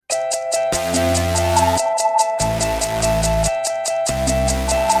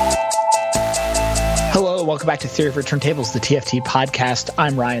welcome back to Theory for Turntables, the TFT podcast.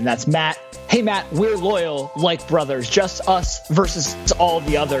 I'm Ryan, that's Matt. Hey, Matt, we're loyal like brothers, just us versus all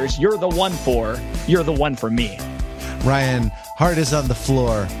the others. You're the one for me. Ryan, heart is on the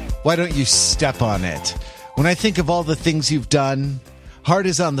floor. Why don't you step on it? When I think of all the things you've done, heart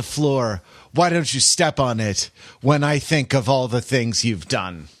is on the floor. Why don't you step on it when I think of all the things you've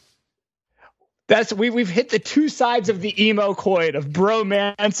done? We've hit the two sides of the emo coin of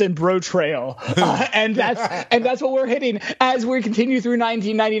bromance and bro-trail, and that's what we're hitting as we continue through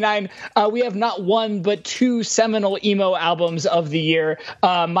 1999. We have not one but two seminal emo albums of the year.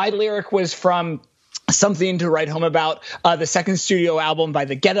 My lyric was from Something to Write Home About, the second studio album by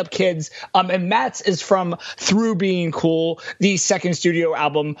the Get Up Kids, and Matt's is from Through Being Cool, the second studio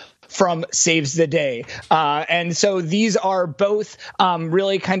album from Saves the Day. And so these are both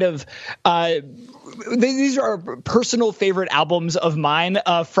really kind of these are personal favorite albums of mine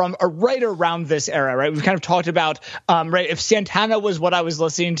from right around this era, right? We've kind of talked about, right, if Santana was what I was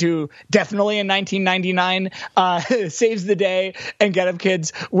listening to definitely in 1999, Saves the Day and Get Up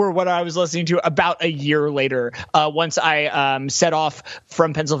Kids were what I was listening to about a year later, once I set off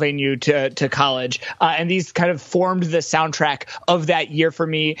from Pennsylvania to college. And these kind of formed the soundtrack of that year for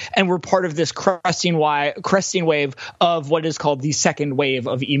me, and were part of this cresting wave of what is called the second wave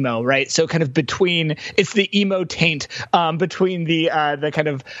of emo, right? So kind of it's the emo taint between the kind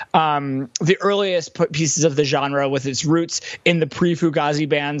of the earliest pieces of the genre, with its roots in the pre-Fugazi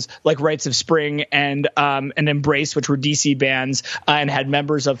bands like Rites of Spring and Embrace, which were DC bands and had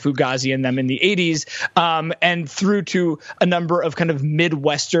members of Fugazi in them in the 80s, and through to a number of kind of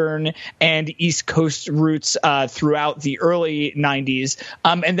Midwestern and East Coast roots throughout the early 90s.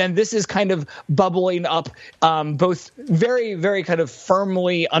 And then this is kind of bubbling up, both very, very kind of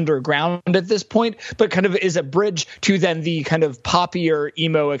firmly underground at this point, but kind of is a bridge to then the kind of poppier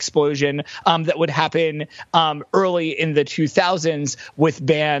emo explosion that would happen early in the 2000s with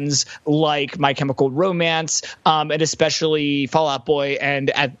bands like My Chemical Romance, and especially Fall Out Boy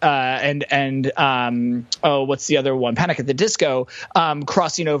and what's the other one? Panic at the Disco,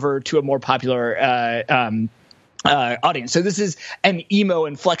 crossing over to a more popular audience. So this is an emo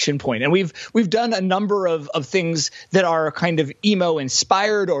inflection point, and we've done a number of things that are kind of emo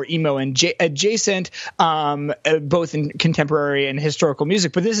inspired or emo adjacent, both in contemporary and historical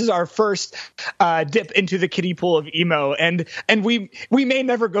music. But this is our first dip into the kiddie pool of emo, and we may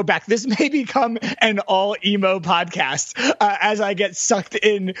never go back. This may become an all emo podcast as I get sucked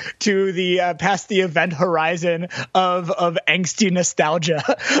in to the past the event horizon of angsty nostalgia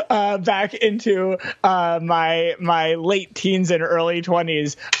back into my late teens and early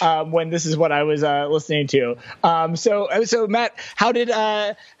 20s when this is what I was listening to. So Matt, how did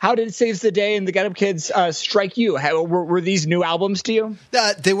Saves the Day and the Get Up Kids strike you? Were these new albums to you?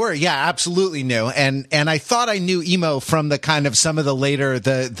 They were, yeah, absolutely new. And I thought I knew emo from the kind of some of the later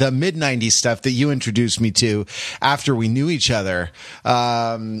the mid 90s stuff that you introduced me to after we knew each other. Before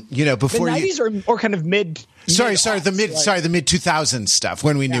the 90s or kind of mid. The mid 2000s stuff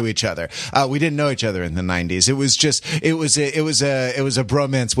when we knew each other. We didn't know each other in the 90s. It was a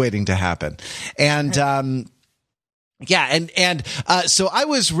bromance waiting to happen. And so I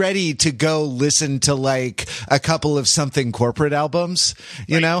was ready to go listen to like a couple of Something Corporate albums,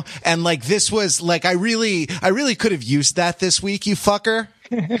 you know? And like this was like I really could have used that this week, you fucker.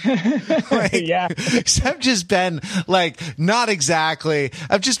 Yeah. So I've just been like, not exactly.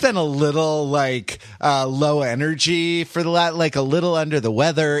 I've just been a little like low energy for like a little under the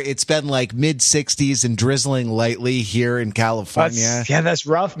weather. It's been like mid 60s and drizzling lightly here in California. That's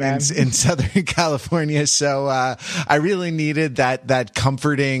rough, man. In Southern California. So I really needed that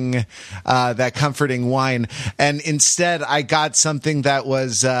comforting wine, and instead I got something that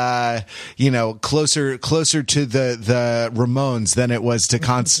was closer to the Ramones than it was to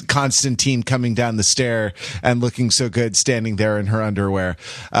Constantine coming down the stair and looking so good standing there in her underwear.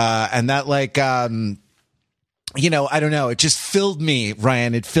 And that like, I don't know. It just filled me,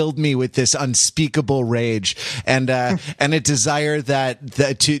 Ryan. It filled me with this unspeakable rage and a desire that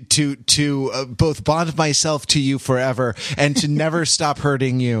to both bond myself to you forever and to never stop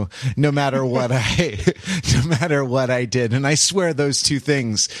hurting you, no matter what I did. And I swear those two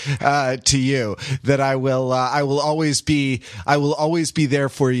things, to you, that I will always be there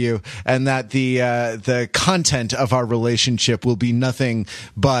for you, and that the content of our relationship will be nothing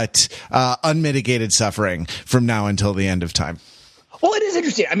but, unmitigated suffering from now until the end of time. Well, it is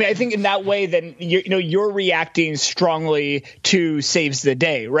interesting. I mean, I think in that way, then you're reacting strongly to Saves the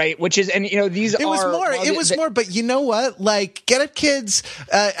Day, right? Which is, and these it was more. But you know what? Like, Get Up Kids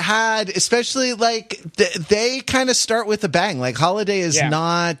had, especially like they kind of start with a bang. Like Holiday is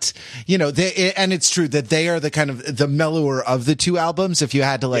not, and it's true that they are the kind of the mellower of the two albums. If you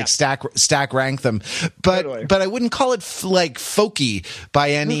had to like stack rank them, but I wouldn't call it like folky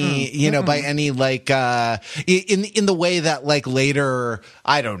by any by any like in the way that like later.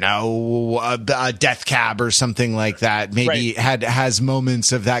 I don't know, Death Cab or something like that. Maybe has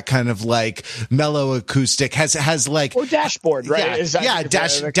moments of that kind of like mellow acoustic. Has like or Dashboard, right?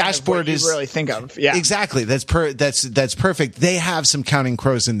 Dashboard is really think of. Yeah, exactly. That's perfect. They have some Counting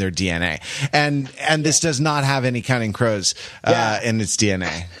Crows in their DNA, and this does not have any Counting Crows in its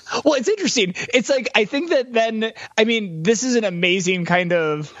DNA. Well, it's interesting. It's like I think that then this is an amazing kind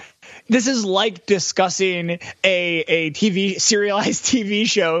of. This is like discussing a serialized TV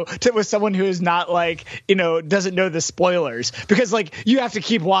show with someone who is not like, doesn't know the spoilers, because like you have to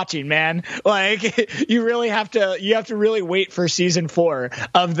keep watching, man. Like you have to really wait for season 4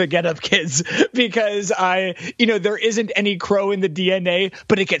 of the Get Up Kids, because there isn't any crow in the DNA,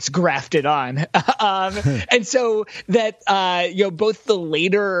 but it gets grafted on. And so that, both the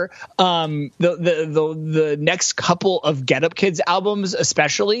later, the next couple of Get Up Kids albums,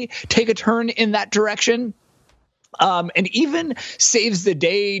 especially, take a turn in that direction. And even Saves the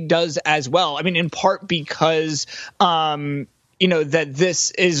Day does as well. I mean, in part because, that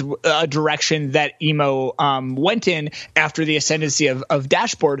this is a direction that emo went in after the ascendancy of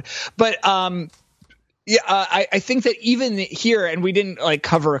Dashboard. But I think that even here, and we didn't like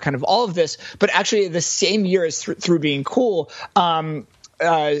cover kind of all of this, but actually the same year as Through Being Cool,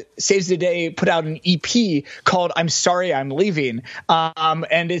 Saves the Day put out an EP called "I'm Sorry I'm Leaving,"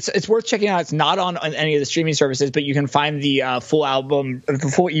 and it's worth checking out. It's not on any of the streaming services, but you can find the full album,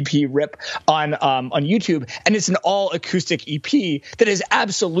 the full EP rip on YouTube, and it's an all acoustic EP that is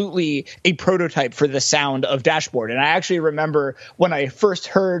absolutely a prototype for the sound of Dashboard. And I actually remember when I first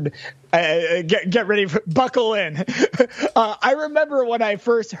heard. Get ready, buckle in. I remember when I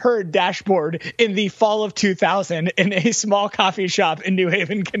first heard Dashboard in the fall of 2000 in a small coffee shop in New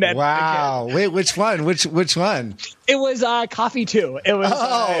Haven, Connecticut. Wow! Wait, which one? Which one? It was Coffee 2. It was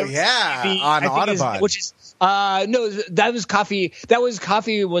on Audubon. Which is no, that was Coffee.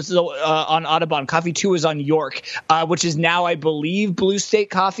 Coffee was on Audubon. Coffee 2 was on York, which is now, I believe, Blue State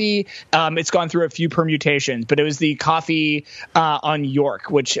Coffee. It's gone through a few permutations, but it was the Coffee on York,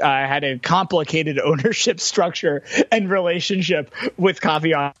 which had a complicated ownership structure and relationship with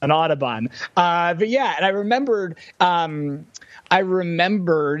Coffee on Audubon. But yeah, and I remembered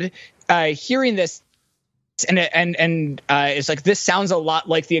hearing this. And it's like, this sounds a lot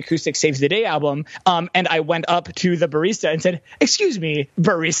like the acoustic Saves the Day album. And I went up to the barista and said, "Excuse me,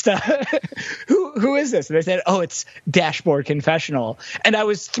 barista, who is this?" And they said, "Oh, it's Dashboard Confessional." And I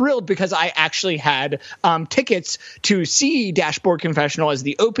was thrilled because I actually had tickets to see Dashboard Confessional as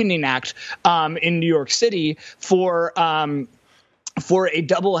the opening act in New York City for a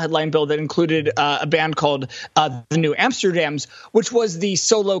double headline bill that included a band called the New Amsterdams, which was the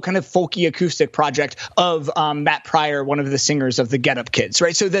solo kind of folky acoustic project of Matt Pryor, one of the singers of the Get Up Kids,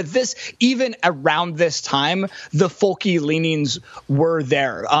 right? So that this, even around this time, the folky leanings were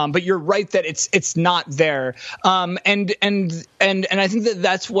there. But you're right that it's not there. And I think that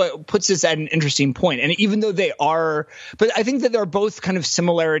that's what puts us at an interesting point. And even though they are, but I think that there are both kind of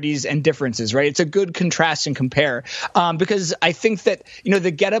similarities and differences, right? It's a good contrast and compare, because I think that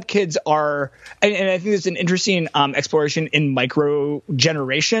the Get Up Kids are, and I think there's an interesting exploration in micro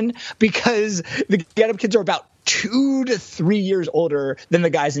generation, because the Get Up Kids are about 2 to 3 years older than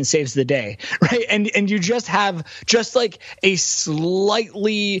the guys in Saves the Day, right? And you just have like a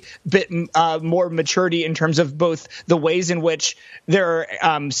slightly bit more maturity in terms of both the ways in which their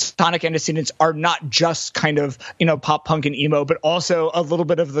sonic antecedents are not just kind of pop punk and emo, but also a little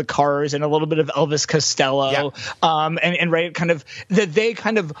bit of the Cars and a little bit of Elvis Costello, and right, kind of that they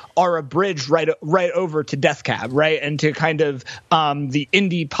kind of are a bridge right over to Death Cab, right, and to kind of the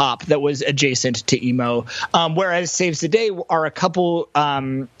indie pop that was adjacent to emo. Whereas Saves the Day are a couple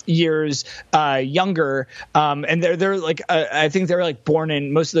years younger, and they're like I think they're like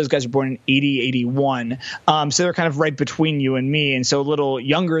most of those guys are born in 80, 81, so they're kind of right between you and me, and so a little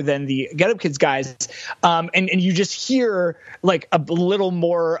younger than the Get Up Kids guys, and you just hear like a little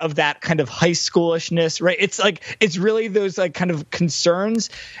more of that kind of high schoolishness, right? It's really those like kind of concerns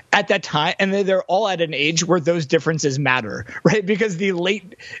at that time, and they're all at an age where those differences matter, right? Because the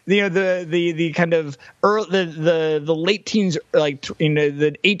late the kind of early the late teens, like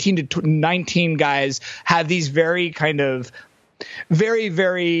the 18 to 19 guys, have these very kind of very,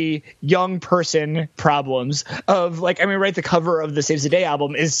 very young person problems of like, I mean, right, the cover of the Saves the Day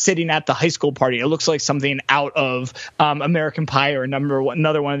album is sitting at the high school party. It looks like something out of American Pie or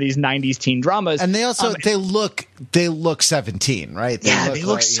another one of these 90s teen dramas. And they also they look 17, right? They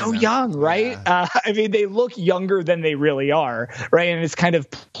look so young, right? Yeah. I mean, they look younger than they really are, right? And it's kind of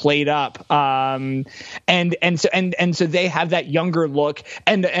played up. And so they have that younger look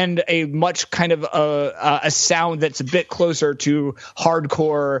and a much kind of a sound that's a bit closer to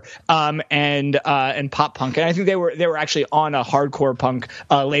hardcore and pop punk. And I think they were actually on a hardcore punk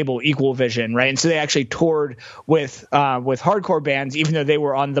label, Equal Vision, right? And so they actually toured with hardcore bands, even though they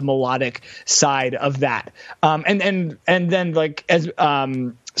were on the melodic side of that. And then like as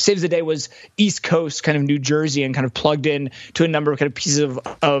Saves the Day was East Coast, kind of New Jersey, and kind of plugged in to a number of kind of pieces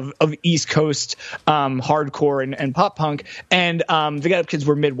of East Coast hardcore and pop punk. And the Get Up Kids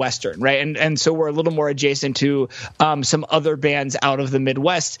were Midwestern, right? And so we're a little more adjacent to some other bands out of the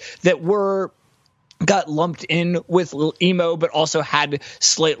Midwest that got lumped in with emo, but also had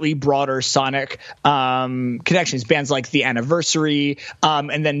slightly broader sonic connections. Bands like The Anniversary,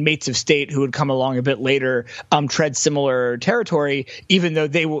 and then Mates of State, who would come along a bit later, tread similar territory, even though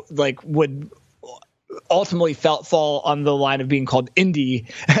they would ultimately fall on the line of being called indie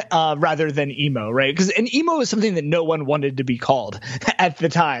rather than emo, right? Because an emo is something that no one wanted to be called at the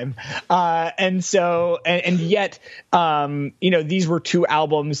time, and yet these were two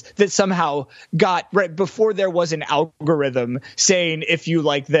albums that somehow got right before there was an algorithm saying if you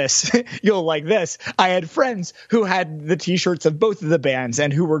like this you'll like this. I had friends who had the t-shirts of both of the bands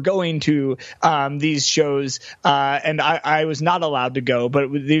and who were going to these shows, and I was not allowed to go,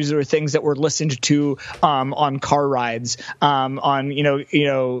 but these were things that were listened to on car rides, on burned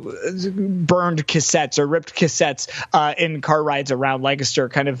cassettes or ripped cassettes in car rides around Lancaster,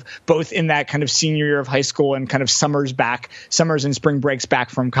 kind of both in that kind of senior year of high school and kind of summers and spring breaks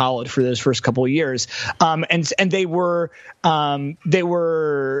back from college for those first couple of years. And they were definitely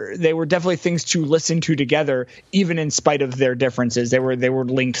things to listen to together, even in spite of their differences. They were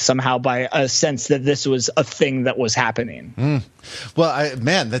linked somehow by a sense that this was a thing that was happening. Well,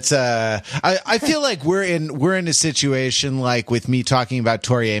 that's I feel like we're in a situation like with me talking about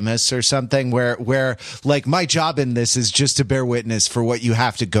Tori Amos or something where like my job in this is just to bear witness for what you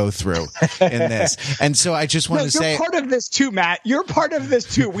have to go through in this. And so I just want to say you're part of this too, Matt. You're part of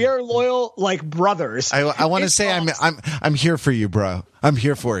this too. We are loyal like brothers. I want to say I'm here for you, bro. I'm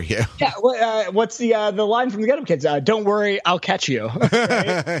here for you. Yeah. What's the line from the Get Up Kids? Don't worry, I'll catch you.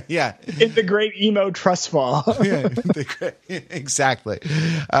 Right? Yeah. In the great emo trust fall. Yeah. Exactly.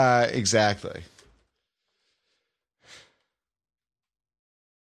 Exactly.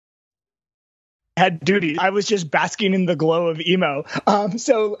 Had duty. I was just basking in the glow of emo.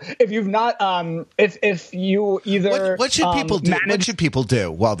 So if you've not, if you either what should people do? What should people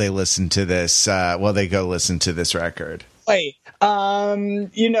do while they listen to this? While they go listen to this record? Get a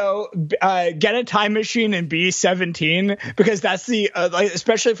time machine and be 17, because that's the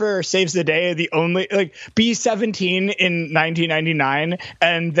especially for Saves the Day, the only be 17 in 1999,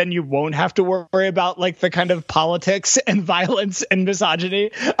 and then you won't have to worry about like the kind of politics and violence and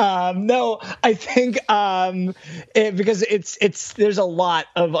misogyny. No, I think because it's there's a lot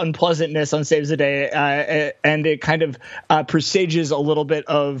of unpleasantness on Saves the Day, and it kind of presages a little bit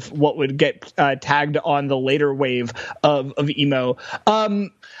of what would get tagged on the later wave of emo.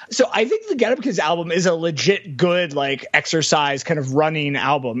 So I think the Get Up Kids album is a legit good like exercise kind of running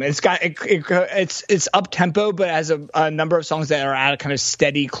album. It's got it's up tempo, but has a number of songs that are at a kind of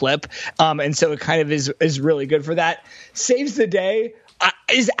steady clip, and so it kind of is really good for that. Saves the Day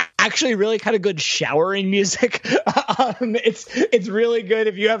is actually really kind of good showering music. It's really good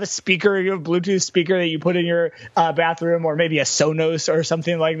if you have a speaker, you have a Bluetooth speaker that you put in your bathroom, or maybe a Sonos or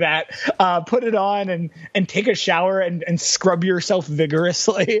something like that. Put it on and take a shower and scrub yourself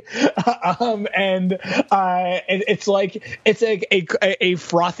vigorously. It's like a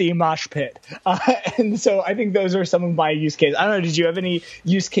frothy mosh pit. And so I think those are some of my use cases. I don't know. Did you have any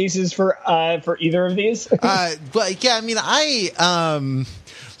use cases for either of these? But yeah, I mean,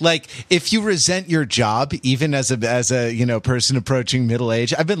 like if you resent your job, even as a person approaching middle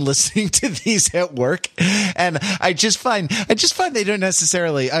age, I've been listening to these at work, and I just find they don't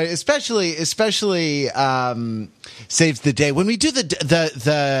necessarily, especially Saves the Day. When we do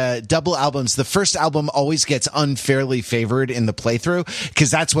the double albums, the first album always gets unfairly favored in the playthrough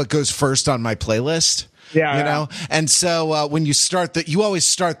because that's what goes first on my playlist. Yeah, you know? And so when you always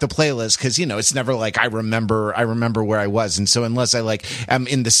start the playlist because, you know, it's never like I remember where I was. And so unless I like am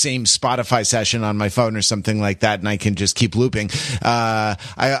in the same Spotify session on my phone or something like that and I can just keep looping,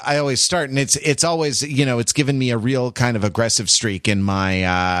 I always start. And it's always, you know, it's given me a real kind of aggressive streak in my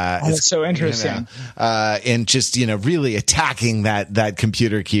that's so interesting. You know, and just, you know, really attacking that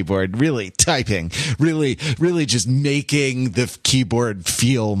computer keyboard, really typing, really just making the keyboard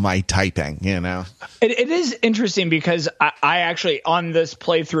feel my typing, you know. It is interesting because I actually on this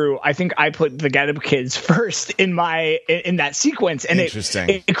playthrough I think I put the Get Up Kids first in that sequence, and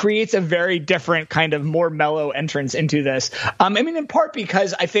it creates a very different kind of more mellow entrance into this. I mean, in part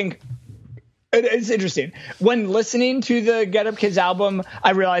because I think it's interesting when listening to the Get Up Kids album,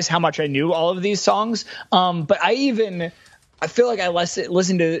 I realized how much I knew all of these songs. But I feel like I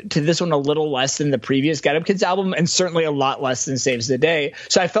listened to this one a little less than the previous Get Up Kids album, and certainly a lot less than Saves the Day.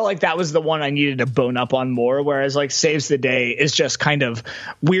 So I felt like that was the one I needed to bone up on more, whereas like Saves the Day is just kind of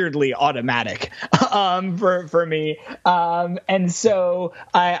weirdly automatic for me. And so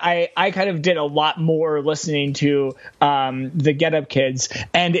I kind of did a lot more listening to the Get Up Kids,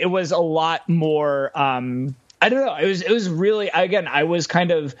 and it was a lot more I don't know. It was really, again, I was kind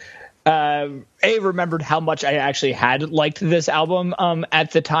of remembered how much I actually had liked this album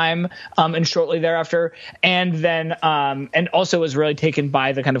at the time and shortly thereafter, and then and also was really taken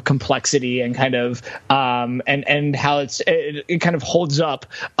by the kind of complexity and kind of and how it kind of holds up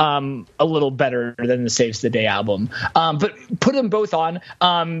a little better than the Saves the Day album. But put them both on,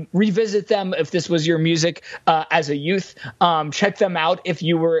 revisit them if this was your music as a youth. Check them out if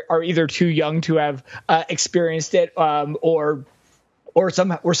you are either too young to have experienced it or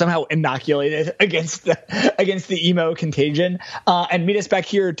somehow inoculated against the emo contagion, and meet us back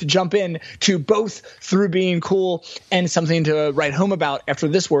here to jump in to both Through Being Cool and Something to Write Home About after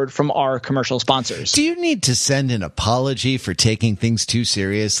this word from our commercial sponsors. Do you need to send an apology for taking things too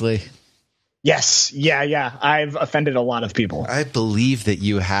seriously? Yes. Yeah. I've offended a lot of people. I believe that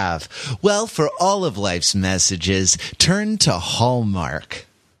you have. Well, for all of life's messages, turn to Hallmark.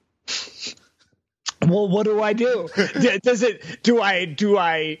 Well, what do I do? Do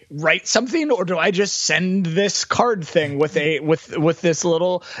I write something, or do I just send this card thing with this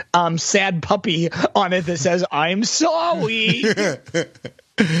little sad puppy on it that says "I'm sorry"?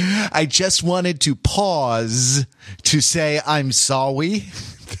 I just wanted to pause to say I'm sorry.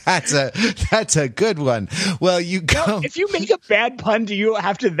 That's a good one. Well, if you make a bad pun, do you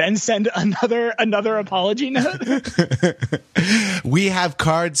have to then send another apology note? We have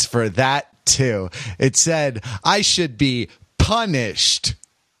cards for that too. It said, I should be punished.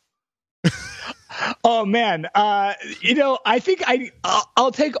 Oh man, I think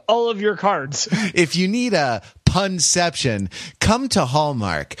I'll take all of your cards. If you need a punception, come to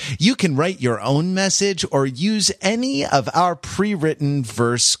Hallmark. You can write your own message or use any of our pre-written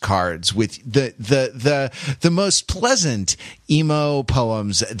verse cards with the most pleasant emo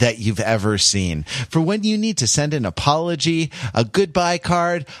poems that you've ever seen. For when you need to send an apology, a goodbye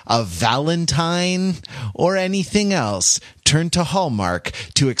card, a Valentine, or anything else, turn to Hallmark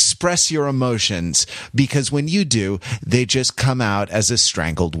to express your emotions, because when you do, they just come out as a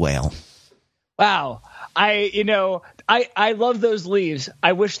strangled whale. Wow. I love those leaves.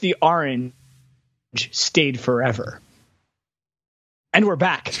 I wish the orange stayed forever. And we're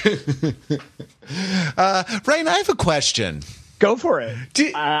back. Ryan, I have a question. Go for it.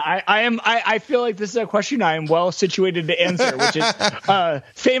 I feel like this is a question I am well situated to answer, which is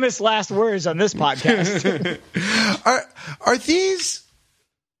famous last words on this podcast. Are these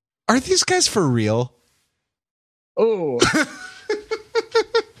guys for real? Oh.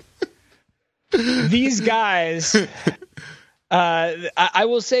 These guys, I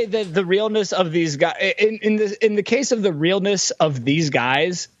will say that the realness of these guys, in the case of the realness of these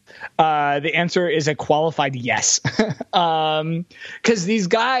guys, the answer is a qualified yes. Because these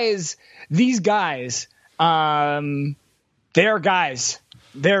guys, they're guys.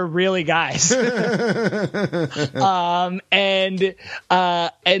 They're really guys. And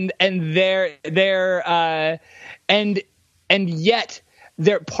yet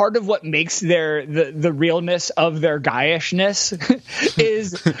they're part of what makes the realness of their guyishness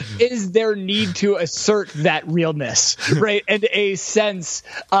is their need to assert that realness, right? And a sense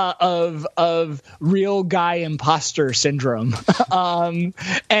of real guy imposter syndrome, and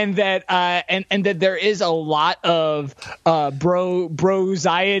that there is a lot of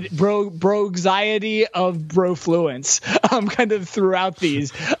broxiety of brofluence kind of throughout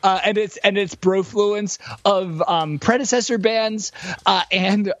these, and it's brofluence of predecessor bands.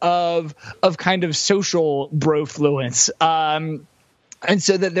 And of kind of social brofluence. And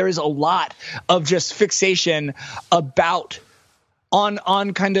so that there is a lot of just fixation about on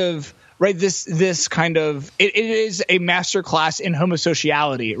kind of right this kind of it is a masterclass in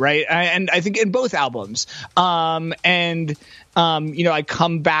homosociality, right? And I think in both albums, I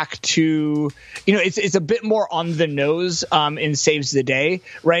come back to it's a bit more on the nose in Saves the Day,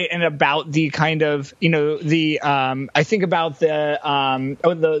 right? And about the kind of I think about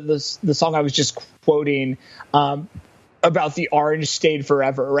the song I was just quoting. About the Orange Stayed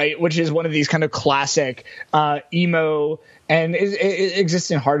Forever, right? Which is one of these kind of classic emo, and it exists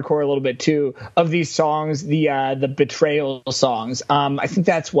in hardcore a little bit too, of these songs, the betrayal songs. I think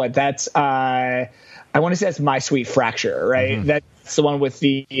that's I want to say that's My Sweet Fracture, right? Mm-hmm. That's the one with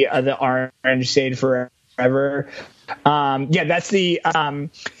the Orange Stayed Forever. That's the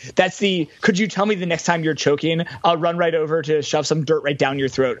could you tell me the next time you're choking, I'll run right over to shove some dirt right down your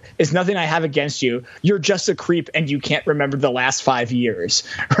throat. It's nothing I have against you. You're just a creep and you can't remember the last 5 years,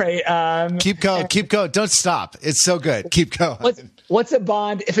 right? Keep going. Don't stop. It's so good. Keep going. What's a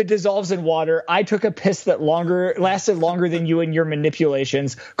bond if it dissolves in water? I took a piss that lasted longer than you and your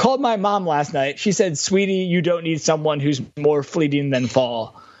manipulations. Called my mom last night. She said, "Sweetie, you don't need someone who's more fleeting than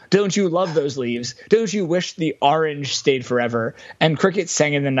fall. Don't you love those leaves? Don't you wish the orange stayed forever?" And crickets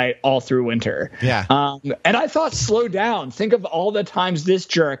sang in the night all through winter. Yeah. And I thought, slow down. Think of all the times this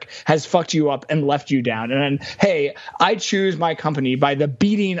jerk has fucked you up and left you down. And then, hey, I choose my company by the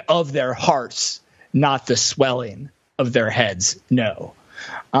beating of their hearts, not the swelling of their heads. No.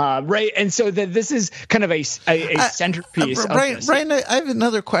 Right. And so this is kind of a centerpiece. Ryan, I have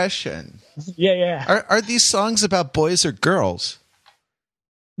another question. Yeah. Are these songs about boys or girls?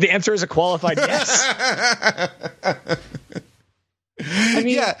 The answer is a qualified yes.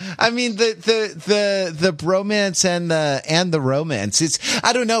 I mean the bromance and the romance.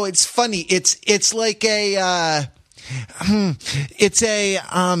 I don't know. It's funny. It's like a it's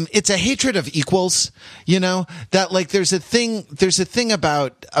a hatred of equals, that like there's a thing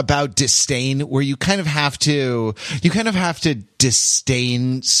about disdain where you kind of have to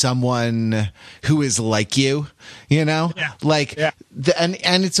disdain someone who is like you, and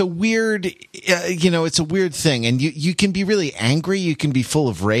it's a weird, it's a weird thing. And you can be really angry. You can be full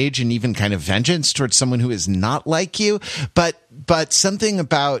of rage and even kind of vengeance towards someone who is not like you. But something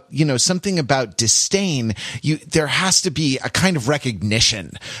about disdain, there has to be a kind of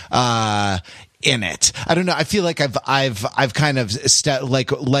recognition, in it. I don't know. I feel like I've kind of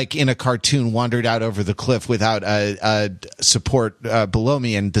like in a cartoon wandered out over the cliff without a support below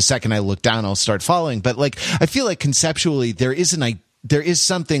me, and the second I look down, I'll start falling. But like, I feel like conceptually there is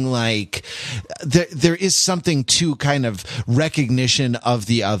something to kind of recognition of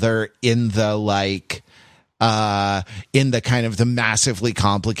the other in the kind of the massively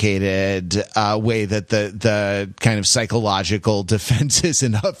complicated way that the kind of psychological defenses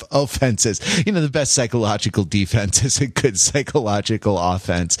and offenses, the best psychological defense is a good psychological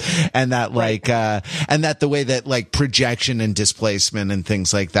offense, and that and that the way that like projection and displacement and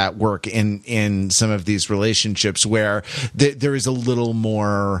things like that work in some of these relationships where there is a little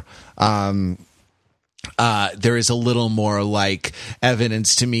more there is a little more like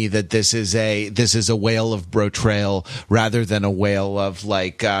evidence to me that this is a wail of betrayal rather than a wail of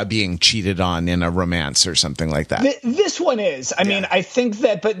like being cheated on in a romance or something like that. This one is. I mean, I think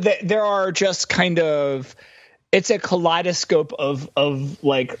that, but there are just kind of. It's a kaleidoscope of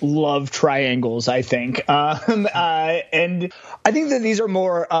like love triangles, I think. And I think that these are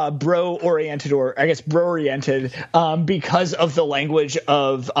more bro-oriented, or I guess bro-oriented, because of the language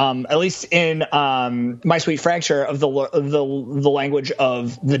of, at least in My Sweet Fracture, of the language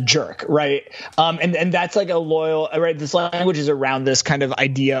of the jerk, right? And that's like a loyal, right? This language is around this kind of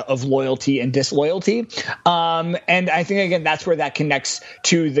idea of loyalty and disloyalty. And I think, again, that's where that connects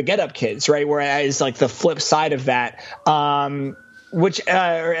to the Get Up Kids, right? Whereas like the flip side of that, which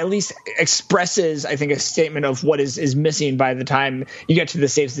or at least expresses, I think, a statement of what is missing by the time you get to the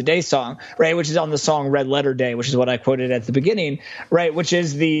Saves the Day song, right? Which is on the song Red Letter Day, which is what I quoted at the beginning, right? Which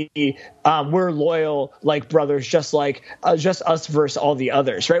is the we're loyal like brothers, just us versus all the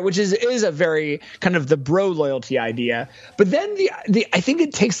others, right? Which is a very kind of the bro loyalty idea. But then I think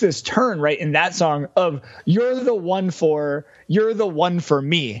it takes this turn, right, in that song of you're the one for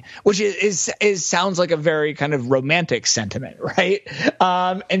me, which is sounds like a very kind of romantic sentiment, right?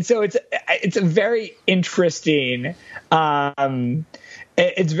 And so it's a very interesting.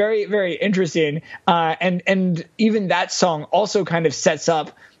 It's very, very interesting, and even that song also kind of sets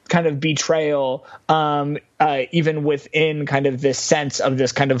up kind of betrayal, even within kind of this sense of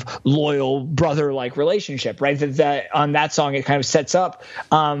this kind of loyal brother-like relationship, right? That on that song, it kind of sets up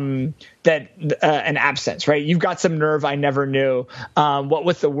that an absence, right? You've got some nerve I never knew. What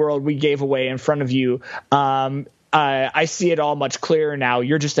with the world we gave away in front of you. I see it all much clearer now.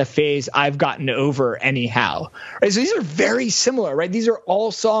 You're just a phase I've gotten over anyhow. Right? So these are very similar, right? These are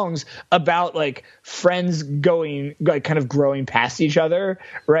all songs about like friends going, like kind of growing past each other,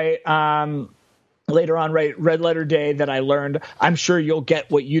 right? Later on, right, Red Letter Day that I learned, I'm sure you'll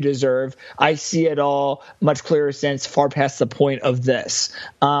get what you deserve. I see it all much clearer since, far past the point of this.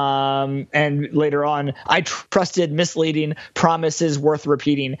 And later on, I trusted misleading promises worth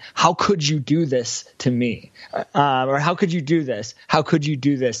repeating. How could you do this to me? Or how could you do this? How could you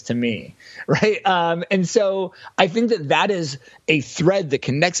do this to me? Right. And so I think that is a thread that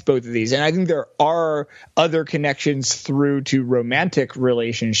connects both of these. And I think there are other connections through to romantic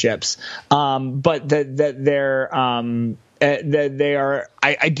relationships. But that they are,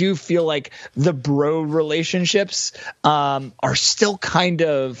 I do feel like the bro relationships are still kind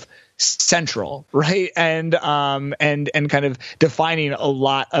of central, right? And kind of defining a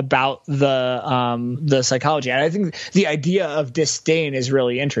lot about the psychology. And I think the idea of disdain is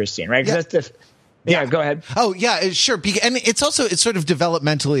really interesting, right? Because that's yeah, go ahead. Oh, yeah, sure. And it's sort of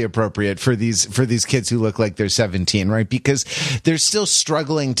developmentally appropriate for these kids who look like they're 17, right? Because they're still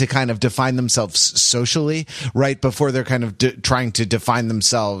struggling to kind of define themselves socially, right? Before they're kind of trying to define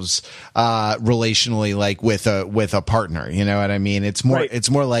themselves relationally, like with a partner. You know what I mean? It's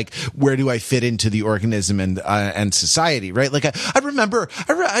more like, where do I fit into the organism and society, right? Like I remember,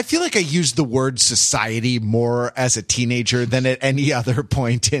 I feel like I used the word society more as a teenager than at any other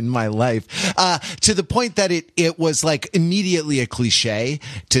point in my life. To the point that it was like immediately a cliche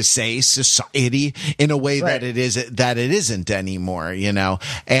to say society in a way that it isn't anymore, you know?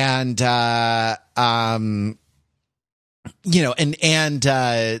 And, you know, and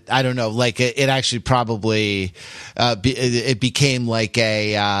I don't know, like it actually probably, it became like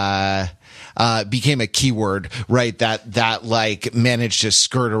became a keyword, right? That like managed to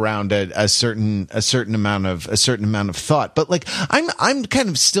skirt around a certain amount of thought. But like, I'm kind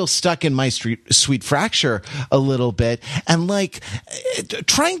of still stuck in my sweet fracture a little bit, and like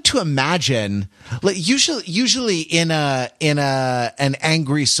trying to imagine, like usually in an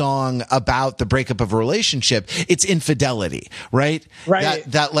angry song about the breakup of a relationship, it's infidelity, right? Right.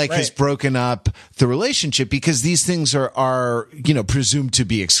 That like has broken up the relationship, because these things are, you know, presumed to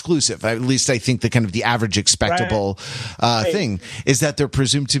be exclusive. At least I think the kind of the average expectable thing is that they're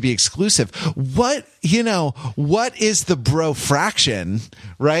presumed to be exclusive. What is the bro fraction,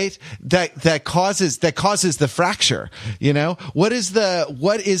 right? That causes the fracture, you know? What is the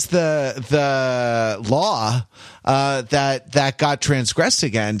law that got transgressed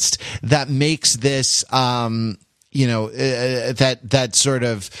against that makes this that sort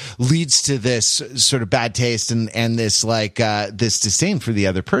of leads to this sort of bad taste and this like this disdain for the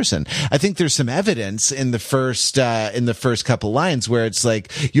other person? I think there's some evidence in the first couple lines where it's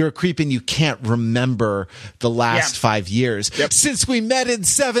like, you're a creep and you can't remember the last 5 years since we met in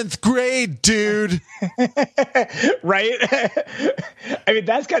 7th grade, dude. Right? I mean,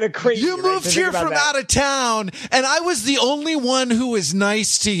 that's kind of crazy. You moved here from out of town, and I was the only one who was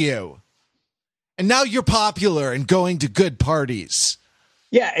nice to you. And now you're popular and going to good parties.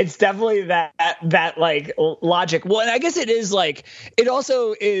 Yeah, it's definitely that like logic. Well, and I guess it is like, it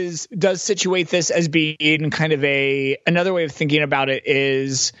also does situate this as being kind of another way of thinking about it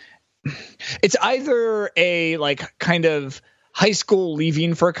is, it's either a like kind of high school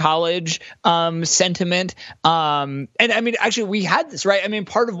leaving for college sentiment. And I mean, actually we had this, right? I mean,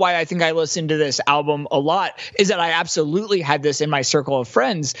 part of why I think I listened to this album a lot is that I absolutely had this in my circle of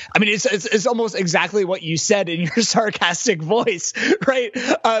friends. I mean, it's almost exactly what you said in your sarcastic voice, right?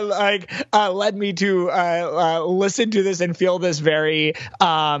 Led me to listen to this and feel this very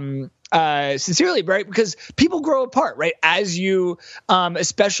sincerely, right? Because people grow apart, right? As you,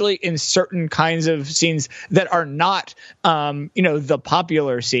 especially in certain kinds of scenes that are not, the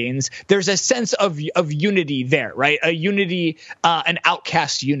popular scenes, there's a sense of unity there, right? A unity, an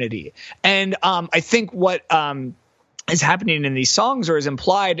outcast unity. And I think what is happening in these songs, or is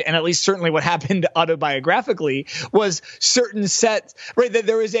implied, and at least certainly what happened autobiographically, was certain sets, right? That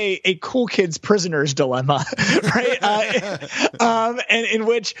there was a cool kids prisoners dilemma, right? And in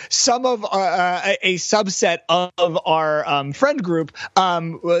which some of a subset of our friend group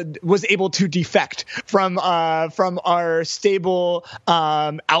was able to defect from our stable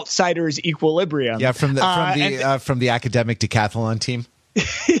outsiders equilibrium. Yeah, from the academic decathlon team.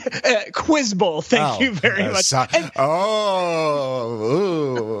 Quiz Bowl, thank you very much.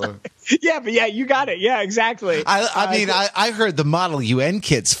 Yeah, but yeah, you got it. Yeah, exactly. I heard the Model UN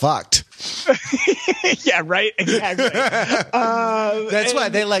kids fucked. Yeah, right. Exactly. That's why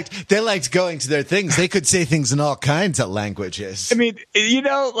they liked going to their things. They could say things in all kinds of languages. I mean,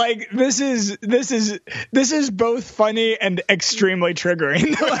 like this is both funny and extremely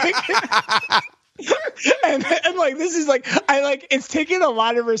triggering. Like, and like this is like it's taking a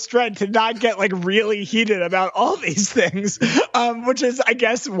lot of restraint to not get like really heated about all these things, which is I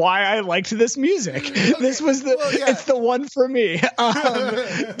guess why I liked this music. Okay. This was it's the one for me,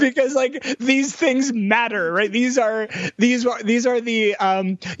 because like these things matter, right? These are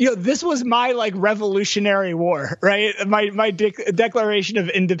the this was my like Revolutionary War, right? My Declaration of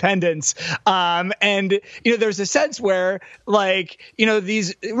Independence, and there's a sense where like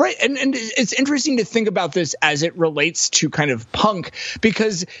these right and it's interesting to think about this as it relates to kind of punk,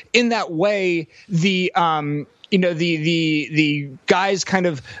 because in that way the guys kind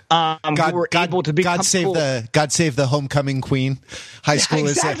of who were able to become God save the homecoming queen. High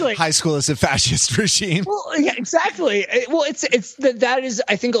school is a fascist regime. Well, yeah, exactly. Well, it's that is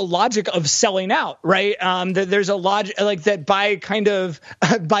I think a logic of selling out, right? That there's a logic like that by kind of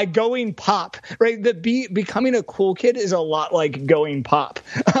by going pop, right? That becoming a cool kid is a lot like going pop,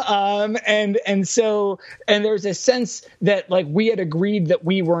 and so there's a sense that like we had agreed that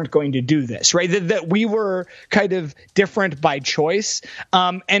we weren't going to do this, right? That we were kind of different by choice,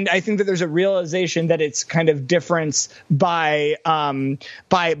 and I think that there's a realization that it's kind of difference by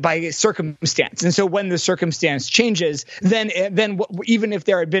circumstance, and so when the circumstance changes, then even if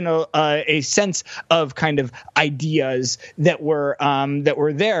there had been a sense of kind of ideas that were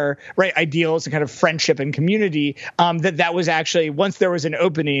there, right, ideals and kind of friendship and community, that was actually once there was an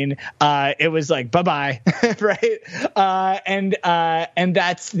opening, it was like bye-bye, right, and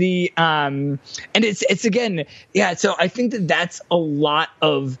that's the and it's again. Yeah, so I think that that's a lot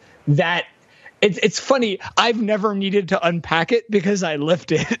of that. It's funny. I've never needed to unpack it because I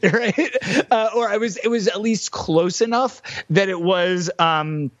lived it, right? Or it was at least close enough that it was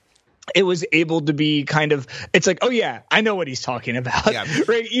able to be kind of, it's like, oh yeah, I know what he's talking about, yeah.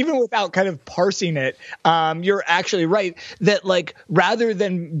 Right? Even without kind of parsing it, you're actually right that like, rather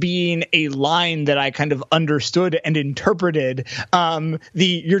than being a line that I kind of understood and interpreted,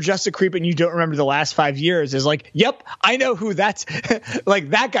 you're just a creep and you don't remember the last 5 years is like, yep, I know who that's like,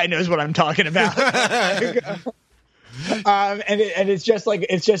 that guy knows what I'm talking about. And it's just like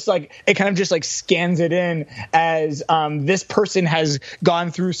it kind of just like scans it in as this person has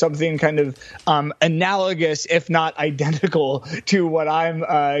gone through something kind of analogous, if not identical, to what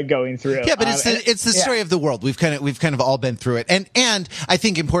I'm going through. Yeah, but it's the story of the world. We've kind of all been through it, and I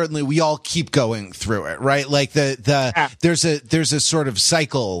think importantly, we all keep going through it, right? Like there's a sort of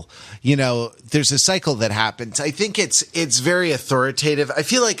cycle, there's a cycle that happens. I think it's very authoritative. I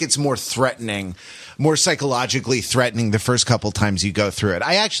feel like it's more threatening. More psychologically threatening the first couple times you go through it.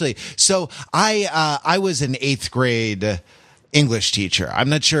 I was an 8th grade English teacher. I'm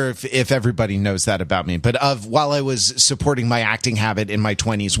not sure if everybody knows that about me, but while I was supporting my acting habit in my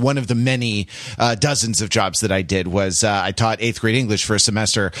 20s, one of the many dozens of jobs that I did was I taught 8th grade English for a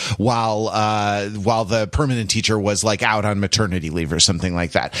semester while the permanent teacher was like out on maternity leave or something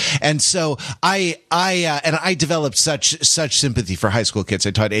like that. And so I developed such sympathy for high school kids.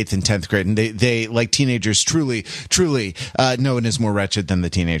 I taught 8th and 10th grade, and they like teenagers truly no one is more wretched than the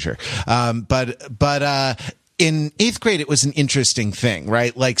teenager. But in 8th grade, it was an interesting thing,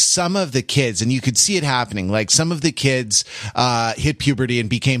 right? Like some of the kids, and you could see it happening, like some of the kids hit puberty and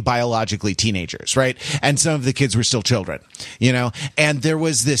became biologically teenagers, right? And some of the kids were still children, And there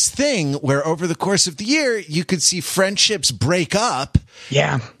was this thing where over the course of the year, you could see friendships break up.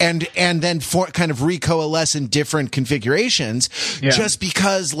 Yeah. And then kind of recoalesce in different configurations, just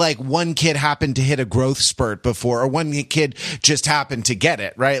because like one kid happened to hit a growth spurt before, or one kid just happened to get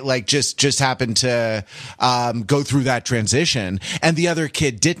it, right? Like just happened to go through that transition, and the other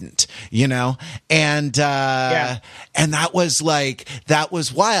kid didn't, and that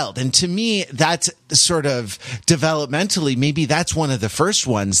was wild. And to me, that's sort of developmentally, maybe that's one of the first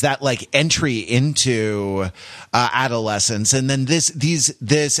ones, that like entry into adolescence. And then this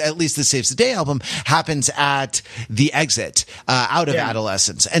at least the Saves the Day album happens at the exit out of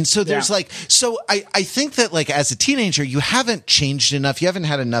adolescence. And so there's I think that like as a teenager, you haven't changed enough. You haven't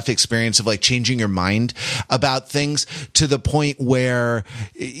had enough experience of like changing your mind about things to the point where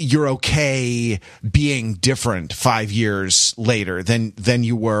you're okay being different 5 years later than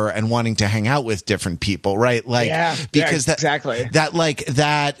you were, and wanting to hang out with different different people, right? Like, because exactly.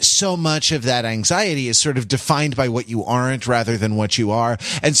 that so much of that anxiety is sort of defined by what you aren't rather than what you are.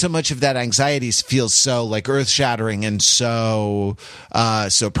 And so much of that anxiety feels so like earth shattering and so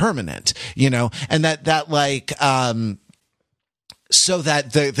permanent, and so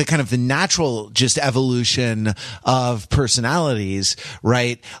that the kind of the natural just evolution of personalities,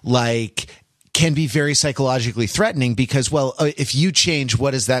 right? Like, can be very psychologically threatening because, well, if you change,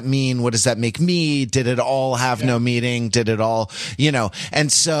 what does that mean? What does that make me? Did it all have no meaning? Did it all, and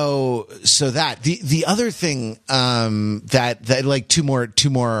so that the other thing, that like two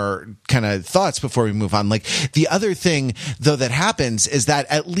more kind of thoughts before we move on. Like the other thing though that happens is that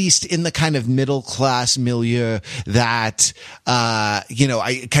at least in the kind of middle class milieu that,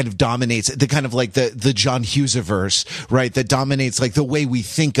 I kind of dominates the kind of like the John Hughes-averse, right? That dominates like the way we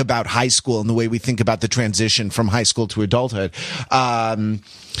think about high school and the way we think about the transition from high school to adulthood,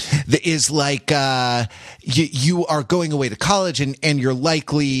 is like, you are going away to college and you're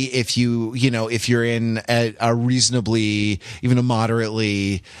likely, if you're in a reasonably, even a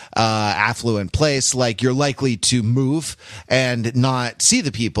moderately, affluent place, like you're likely to move and not see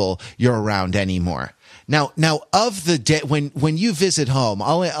the people you're around anymore. Now, of the day when you visit home,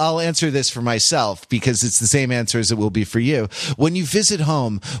 I'll answer this for myself because it's the same answer as it will be for you. When you visit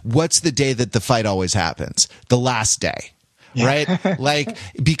home, what's the day that the fight always happens? The last day. Right? Like,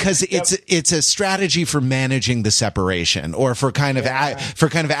 because it's a strategy for managing the separation or for kind of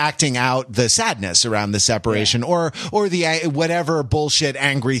acting out the sadness around the separation or the whatever bullshit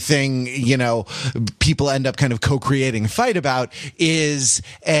angry thing, people end up kind of co-creating a fight about is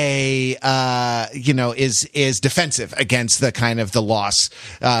is defensive against the kind of the loss,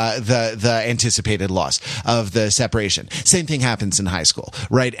 the anticipated loss of the separation. Same thing happens in high school,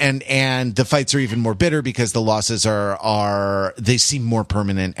 right? And the fights are even more bitter because the losses they seem more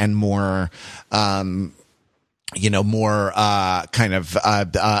permanent and more, more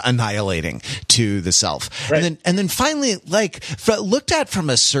annihilating to the self. Right. And then finally, like, looked at from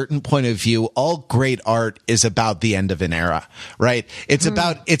a certain point of view, all great art is about the end of an era, right? It's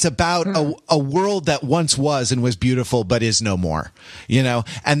about a world that once was and was beautiful but is no more,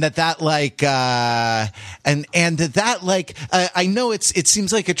 and that like I know it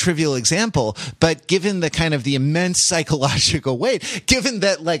seems like a trivial example, but given the kind of the immense psychological weight, given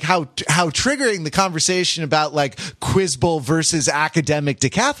that like how triggering the conversation about like quiz bowl versus academic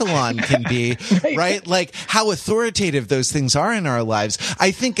decathlon can be, right? Like how authoritative those things are in our lives. I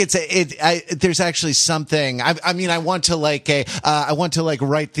think there's actually something. I want to like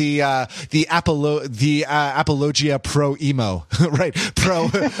write the apologia pro emo, right?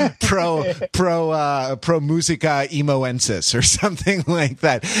 Pro musica emoensis or something like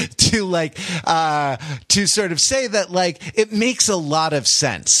that to sort of say that like it makes a lot of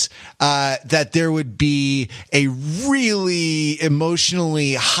sense that there would be a really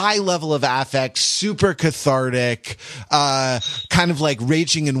emotionally high level of affect, super cathartic, kind of like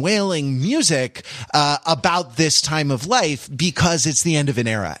raging and wailing music about this time of life because it's the end of an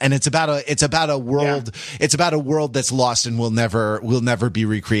era and it's about a world that's lost and will never be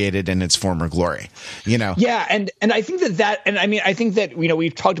recreated in its former glory. Yeah, and I think I think that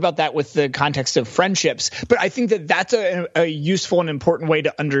we've talked about that with the context of friendships, but I think that that's a useful and important way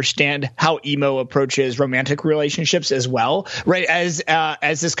to understand how emo approaches romantic relationships as well, right?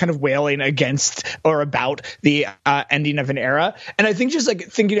 As this kind of wailing against or about the ending of an era. And I think just like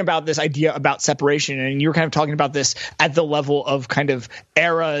thinking about this idea about separation, and you were kind of talking about this at the level of kind of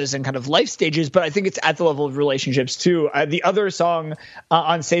eras and kind of life stages, but I think it's at the level of relationships too. The other song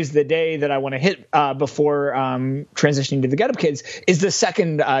on Saves the Day that I want to hit before transitioning to the Get Up Kids is the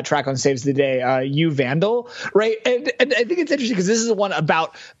second track on Saves the Day, You Vandal, right? And I think it's interesting because this is the one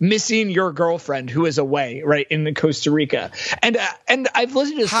about missing your girlfriend who is away, right, in Costa Rica. And I've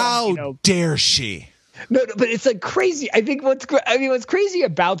listened to this song, How dare she? No, but it's like crazy. I think what's crazy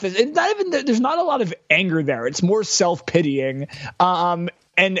about this, it's not even that there's not a lot of anger there. It's more self-pitying.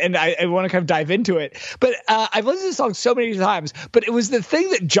 And I want to kind of dive into it. But I've listened to this song so many times, but it was the thing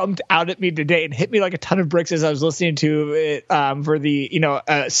that jumped out at me today and hit me like a ton of bricks as I was listening to it for the,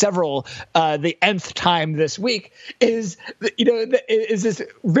 the nth time this week is this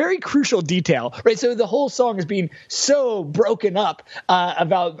very crucial detail, right? So the whole song is being so broken up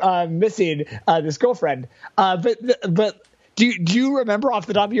about missing this girlfriend. But do you remember off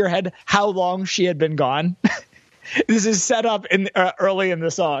the top of your head how long she had been gone? This is set up in early in the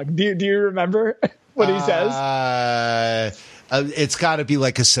song. Do you remember what he says? It's got to be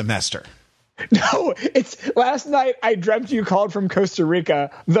like a semester. No, it's last night I dreamt you called from Costa Rica,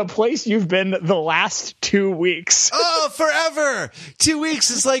 the place you've been the last 2 weeks. Oh, forever. 2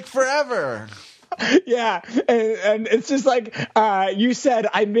 weeks is like forever. Yeah, and it's just like you said,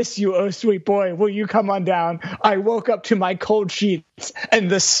 I miss you, oh sweet boy. Will you come on down? I woke up to my cold sheets and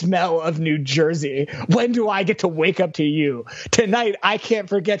the smell of New Jersey. When do I get to wake up to you? Tonight, I can't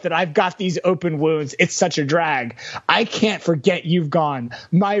forget that I've got these open wounds. It's such a drag. I can't forget you've gone.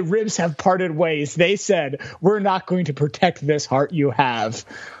 My ribs have parted ways. They said, we're not going to protect this heart you have.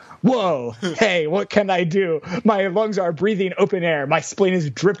 Whoa, hey, what can I do? My lungs are breathing open air. My spleen is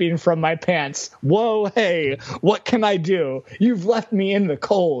dripping from my pants. Whoa, hey, what can I do? You've left me in the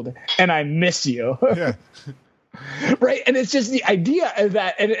cold, and I miss you. Yeah. Right, and it's just the idea of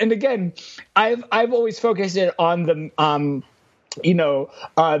that. And again, I've always focused it on the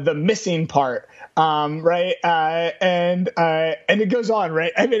the missing part. Right, and it goes on,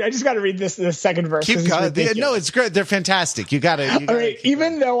 right? I mean, I just got to read this second verse. Keep going. No, it's great. They're fantastic. You got to. All right.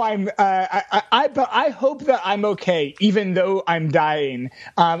 Even though I'm, but I hope that I'm okay. Even though I'm dying,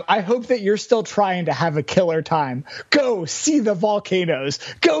 I hope that you're still trying to have a killer time. Go see the volcanoes.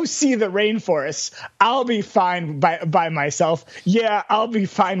 Go see the rainforests. I'll be fine by myself. Yeah, I'll be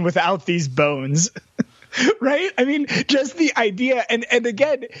fine without these bones. Right? I mean, just the idea. And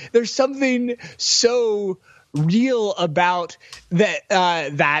again, there's something so real about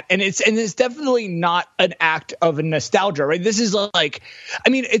that, and it's definitely not an act of nostalgia, right? This is like, I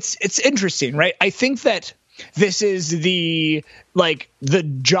mean, it's interesting, right? I think that this is the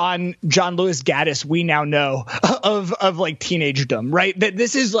John Lewis Gaddis we now know of like teenagedom, right? That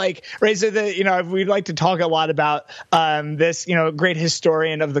this is like, right. So we'd like to talk a lot about this, great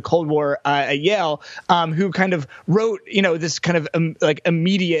historian of the Cold War at Yale, who kind of wrote, this kind of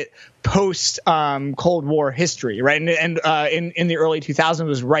immediate post Cold War history, right? And in the early 2000s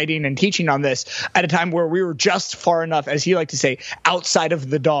was writing and teaching on this at a time where we were just far enough, as he liked to say, outside of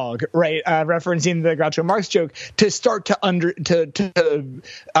the dog, right? Referencing the Groucho Marx joke, to start to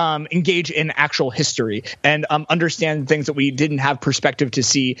engage in actual history and understand things that we didn't have perspective to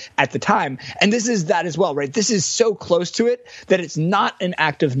see at the time. And this is that as well, right? This is so close to it that it's not an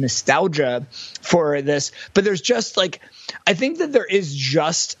act of nostalgia for this, but there's just I think that there is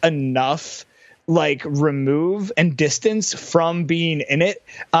just enough remove and distance from being in it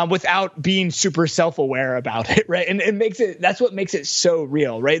without being super self-aware about it, right? And that's what makes it so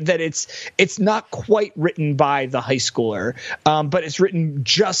real, right? That it's not quite written by the high schooler, but it's written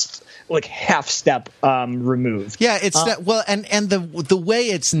just half step removed. Yeah, it's that, well, and the way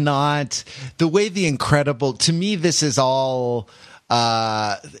it's not the way the Incredible, to me, this is all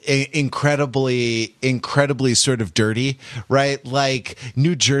incredibly sort of dirty, right? Like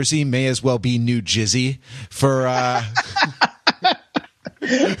New Jersey may as well be New Jizzy for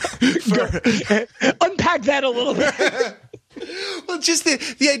unpack that a little bit. Well, just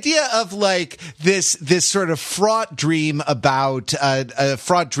the idea of this sort of fraught dream about a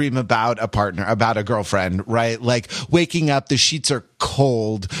partner, about a girlfriend, right? Like waking up, the sheets are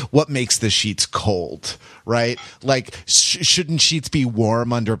cold. What makes the sheets cold, right? Like, shouldn't sheets be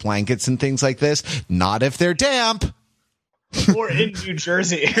warm under blankets and things like this? Not if they're damp. Or in New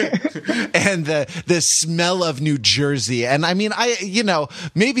Jersey. And the smell of New Jersey. And I mean,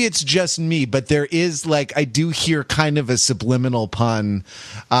 maybe it's just me, but there is I do hear kind of a subliminal pun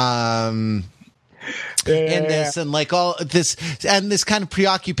in this, and all this, and this kind of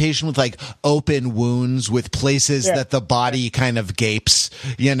preoccupation with open wounds, with places that the body kind of gapes,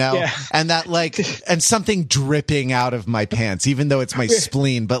 and that and something dripping out of my pants, even though it's my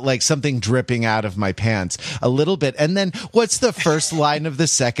spleen, but something dripping out of my pants a little bit. And then what's the first line of the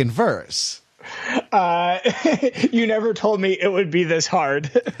second verse? You never told me it would be this hard.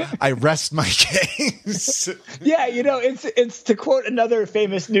 I rest my case. Yeah, it's to quote another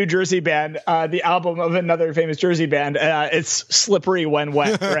famous New Jersey band, the album of another famous Jersey band. It's "Slippery When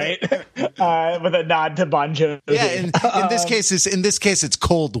Wet," right? With a nod to Bon Jovi. Yeah, in this case, it's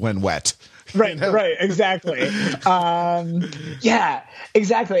 "Cold When Wet." Right, right, exactly. Yeah,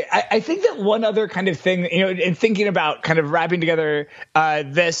 exactly. I think that one other kind of thing, in thinking about kind of wrapping together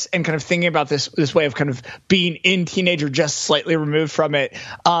this and kind of thinking about this way of kind of being in teenager, just slightly removed from it,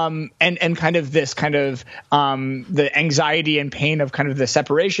 and kind of this kind of the anxiety and pain of kind of the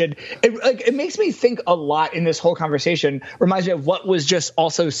separation. It makes me think a lot in this whole conversation. Reminds me of what was just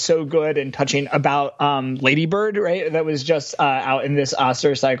also so good and touching about Lady Bird, right? That was just out in this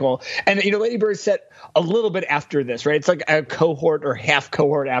Oscar cycle, and Lady Bird set a little bit after this, right? It's like a cohort or half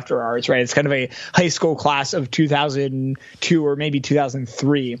cohort after ours, right? It's kind of a high school class of 2002 or maybe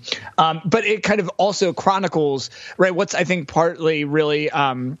 2003. But it kind of also chronicles, right? What's, I think, partly really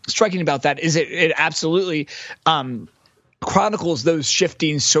striking about that is it absolutely chronicles those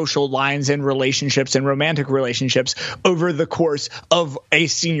shifting social lines and relationships and romantic relationships over the course of a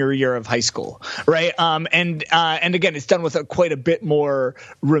senior year of high school, right? And again, it's done with quite a bit more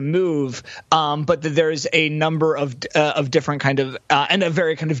remove, but there's a number of different kind of and a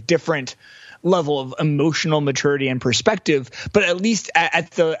very kind of different level of emotional maturity and perspective, but at least at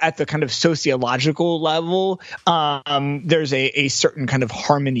the kind of sociological level, there's a certain kind of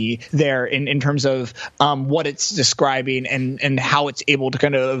harmony there in terms of what it's describing and how it's able to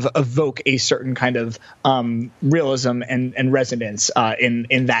kind of evoke a certain kind of realism and resonance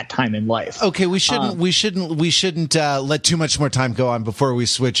in that time in life. Okay, we shouldn't let too much more time go on before we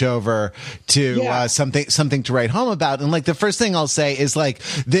switch over to something to write home about. And like the first thing I'll say is like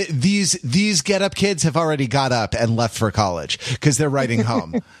these Get Up kids have already got up and left for college because they're writing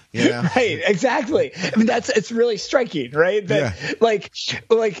home. You know? Right, exactly. I mean, it's really striking, right? That like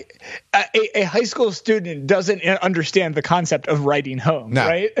a high school student doesn't understand the concept of writing home,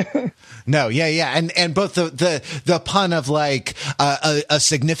 right? No, yeah, and both the pun of like a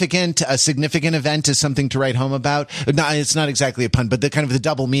significant event is something to write home about. No, it's not exactly a pun, but the kind of the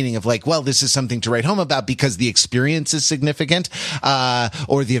double meaning of like, well, this is something to write home about because the experience is significant,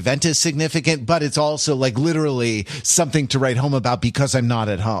 or the event is significant, but it's also like literally something to write home about because I'm not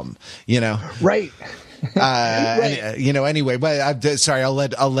at home. You know, right? Right. You know, anyway, but sorry, I'll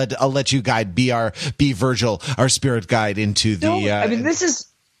let you be Virgil, our spirit guide into the. No, I mean, this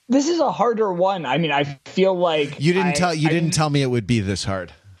is a harder one. I mean, I feel like you didn't tell me it would be this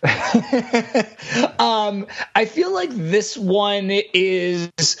hard. I feel like this one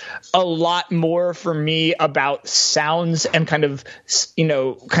is a lot more for me about sounds and kind of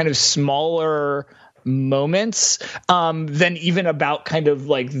smaller moments than even about kind of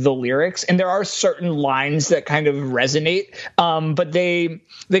like the lyrics. And there are certain lines that kind of resonate, but they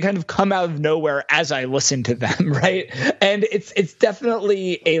kind of come out of nowhere as I listen to them, right? And it's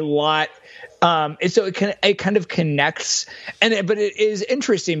definitely a lot. So it kind of connects, but it is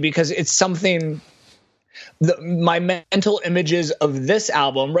interesting because it's something. My mental images of this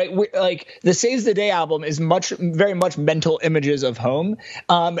album, right? Like the Saves the Day album is very much mental images of home,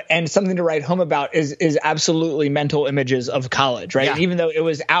 and Something to Write Home About is absolutely mental images of college, right? Yeah. Even though it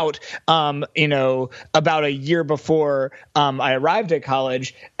was out, about a year before I arrived at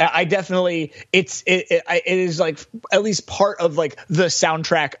college, I definitely it is like at least part of like the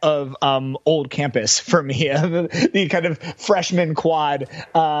soundtrack of Old Campus for me, the kind of freshman quad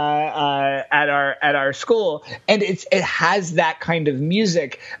at our school. And it has that kind of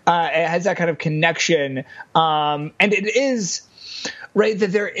music, it has that kind of connection, and it is right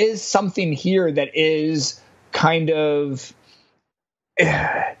that there is something here that is kind of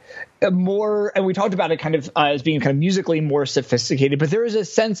more, and we talked about it kind of as being kind of musically more sophisticated, but there is a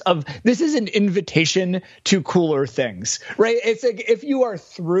sense of this is an invitation to cooler things, right? It's like if you are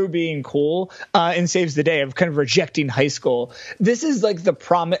through being cool in Saves the Day of kind of rejecting high school, this is like the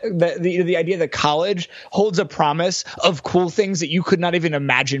promise, the idea that college holds a promise of cool things that you could not even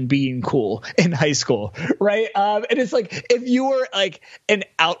imagine being cool in high school, right? And it's like if you were like an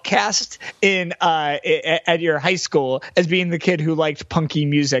outcast at your high school as being the kid who liked punky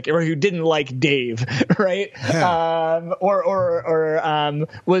music or who didn't like Dave, right? Yeah. Or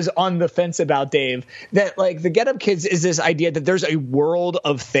was on the fence about Dave. That like the Get Up Kids is this idea that there's a world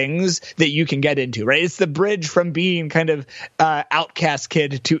of things that you can get into, right? It's the bridge from being kind of outcast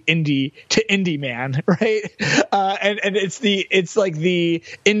kid to indie man, right? And it's like the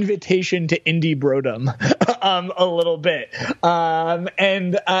invitation to indie brodom a little bit.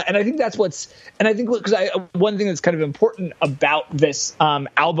 And I think that's one thing that's kind of important about this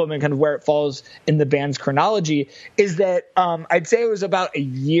album and kind of where it falls in the band's chronology is that I'd say it was about a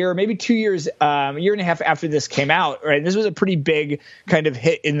year, maybe 2 years, a year and a half after this came out, right? This was a pretty big kind of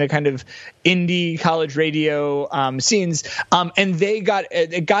hit in the kind of indie college radio scenes, and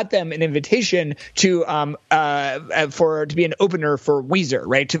it got them an invitation to be an opener for Weezer,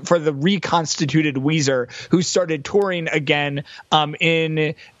 right? For the reconstituted Weezer, who started touring again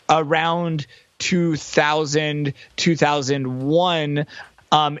in around 2000, 2001,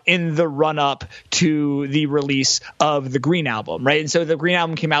 in the run-up to the release of the Green Album, right? And so the Green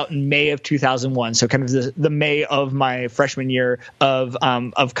Album came out in May of 2001, so kind of the May of my freshman year of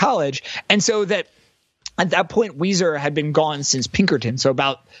college. And so that at that point, Weezer had been gone since Pinkerton, so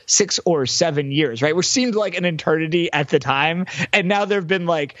about 6 or 7 years, right? Which seemed like an eternity at the time. And now there have been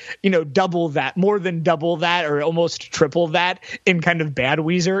like, double that, more than double that, or almost triple that in kind of bad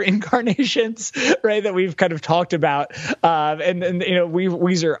Weezer incarnations, right? That we've kind of talked about.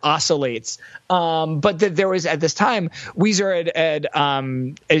 Weezer oscillates. But that there was, at this time, Weezer had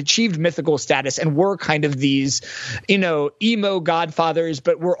achieved mythical status and were kind of these, emo godfathers,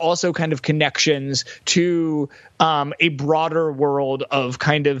 but were also kind of connections to a broader world of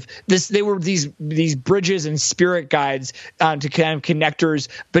kind of this. They were these bridges and spirit guides to kind of connectors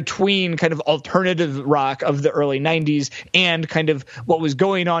between kind of alternative rock of the early 90s and kind of what was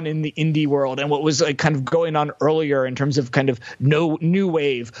going on in the indie world and what was like kind of going on earlier in terms of kind of new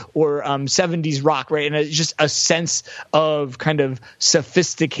wave or 70s rock, right? And it's just a sense of kind of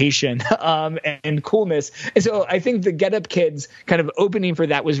sophistication and coolness. And so I think the Get Up Kids kind of opening for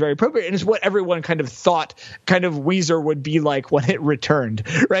that was very appropriate, and it's what everyone kind of thought kind of Weezer would be like when it returned,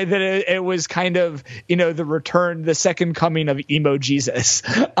 right? That it was kind of, the return, the second coming of emo Jesus.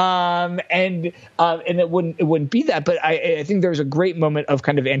 And it wouldn't be that, but I think there's a great moment of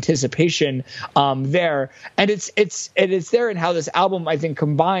kind of anticipation there. And it's there in how this album, I think,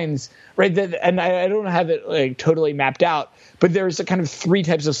 combines, right? And I don't have it like totally mapped out, but there's a kind of 3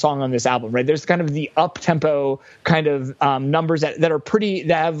 types of song on this album, right? There's kind of the up tempo kind of numbers that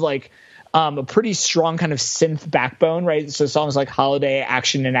have like a pretty strong kind of synth backbone, right? So songs like Holiday,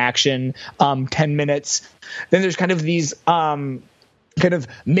 Action in Action, 10 Minutes. Then there's kind of these kind of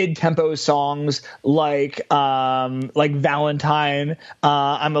mid-tempo songs like Valentine,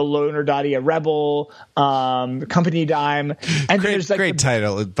 I'm a Loner, Dottie, a Rebel, Company Dime. And there's like great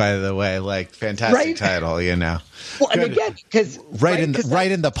title, by the way, like fantastic, right? Title, Well, and again, because right in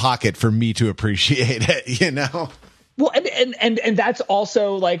the pocket for me to appreciate it, Well, and that's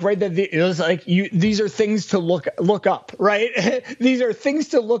also like, right, that it was like these are things to look up, right? These are things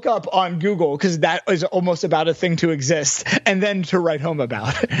to look up on Google, because that is almost about a thing to exist and then to write home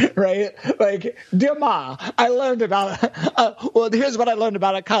about, right? Like, dear Ma, I learned about here's what I learned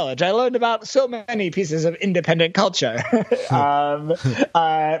about at college. I learned about so many pieces of independent culture.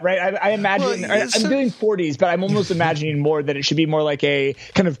 Right? I imagine I'm doing 40s, but I'm almost imagining more that it should be more like a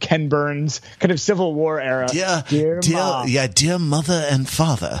kind of Ken Burns kind of Civil War era. Dear mother and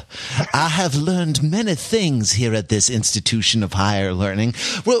father, I have learned many things here at this institution of higher learning.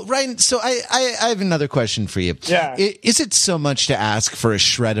 Well, Ryan, so I have another question for you. Yeah. Is it so much to ask for a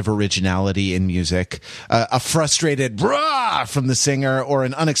shred of originality in music, a frustrated brah from the singer, or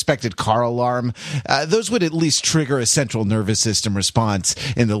an unexpected car alarm? Those would at least trigger a central nervous system response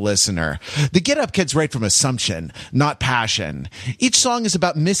in the listener. The Get Up Kids write from assumption, not passion. Each song is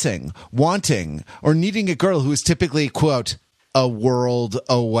about missing, wanting, or needing a girl who is typically, quote, a world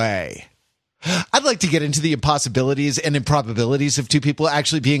away. I'd like to get into the impossibilities and improbabilities of two people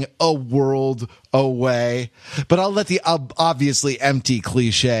actually being a world away, but I'll let the obviously empty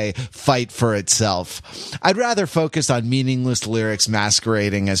cliche fight for itself. I'd rather focus on meaningless lyrics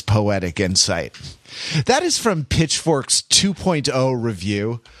masquerading as poetic insight. That is from Pitchfork's 2.0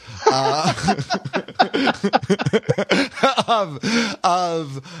 review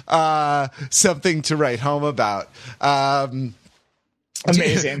of Something to Write Home About.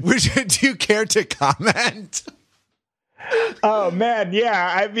 Amazing. Do you care to comment? Oh man,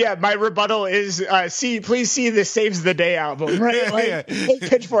 yeah. My rebuttal is please see the Saves the Day album, right? Like, hey,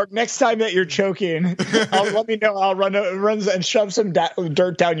 Pitchfork, next time that you're choking, let me know. I'll run and shove some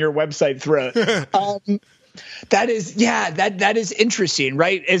dirt down your website throat. That is interesting,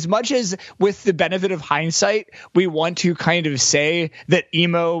 right? As much as with the benefit of hindsight, we want to kind of say that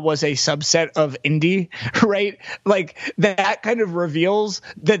emo was a subset of indie, right? Like that kind of reveals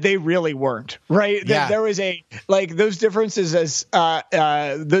that they really weren't, right? That there was those differences as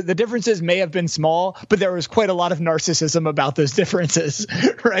the differences may have been small, but there was quite a lot of narcissism about those differences,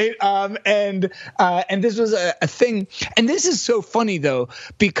 right? And this was a thing, and this is so funny though,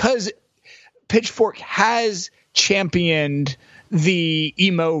 because Pitchfork has championed the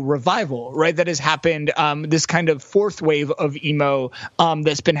emo revival, right? That has happened, this kind of fourth wave of emo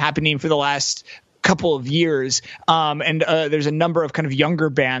that's been happening for the last couple of years. And there's a number of kind of younger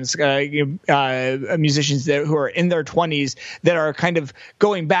bands, musicians who are in their 20s that are kind of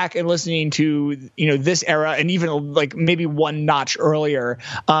going back and listening to, this era and even like maybe one notch earlier.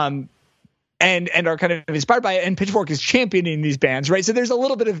 And are kind of inspired by it, and Pitchfork is championing these bands, right? So there's a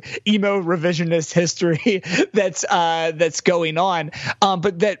little bit of emo revisionist history that's going on,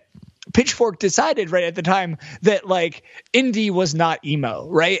 but that Pitchfork decided right at the time that like indie was not emo,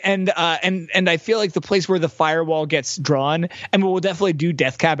 right? And I feel like the place where the firewall gets drawn, and we'll definitely do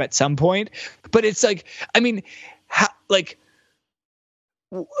Death Cab at some point, but it's like, I mean,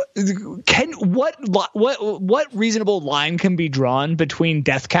 what reasonable line can be drawn between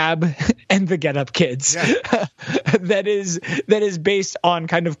Death Cab and the Get Up Kids that is based on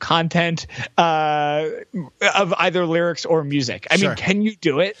kind of content of either lyrics or music? I mean, can you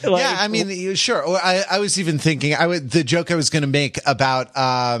do it? Like, yeah, I mean, sure. I was even thinking the joke I was going to make about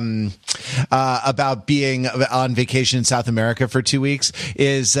being on vacation in South America for 2 weeks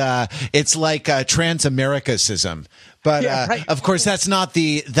is it's like Transamericanism. But right. Of course, that's not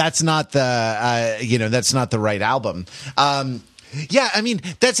the right album. Yeah, I mean,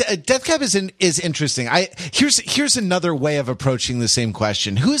 Death Cab is interesting. Here's another way of approaching the same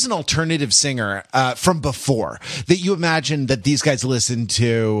question. Who is an alternative singer from before that you imagine that these guys listened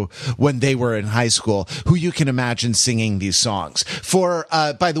to when they were in high school, who you can imagine singing these songs?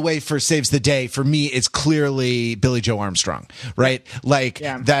 By the way, for Saves the Day, for me, it's clearly Billy Joe Armstrong, right? Like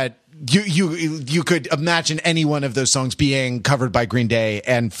that. You could imagine any one of those songs being covered by Green Day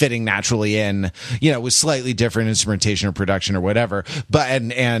and fitting naturally in, with slightly different instrumentation or production or whatever, but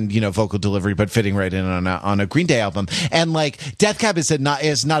and vocal delivery, but fitting right in on a Green Day album. And like Death Cab is not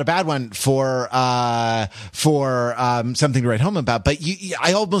a bad one for something to write home about. But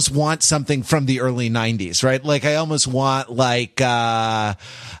I almost want something from the early '90s, right? Like I almost want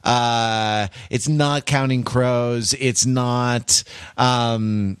it's not Counting Crows, it's not.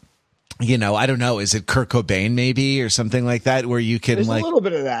 I don't know. Is it Kurt Cobain maybe or something like that where you can There's a little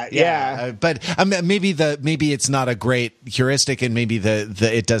bit of that. Yeah. But maybe it's not a great heuristic and maybe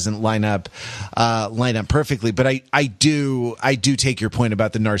it doesn't line up perfectly. But I do take your point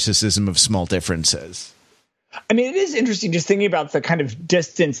about the narcissism of small differences. I mean, it is interesting just thinking about the kind of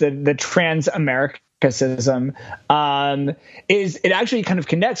distance that the trans-Americanism is. It actually kind of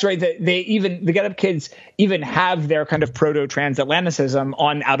connects, right? That the Get Up Kids even have their kind of proto-transatlanticism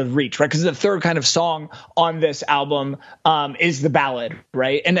on Out of Reach, right? Because the third kind of song on this album is the ballad,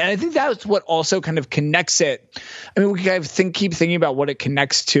 right? And I think that's what also kind of connects it. I mean, we kind of keep thinking about what it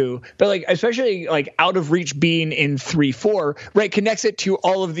connects to, but like especially like Out of Reach being in 3/4, right, connects it to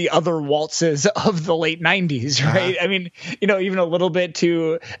all of the other waltzes of the late 90s, right? I mean, even a little bit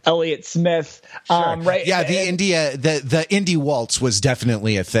to Elliott Smith. Sure. Right. Yeah, the indie waltz was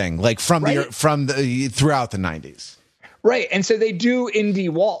definitely a thing, like throughout the 90s. Right. And so they do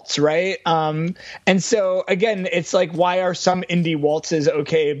indie waltz, right? And so again, it's like, why are some indie waltzes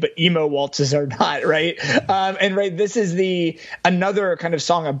okay, but emo waltzes are not, right? And right, this is another kind of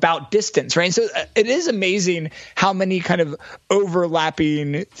song about distance, right? And so it is amazing how many kind of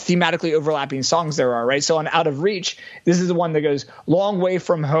thematically overlapping songs there are, right? So on Out of Reach, this is the one that goes, long way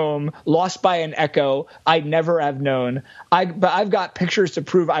from home, lost by an echo, I'd never have known. But I've got pictures to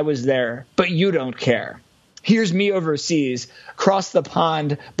prove I was there, but you don't care. Here's me overseas, across the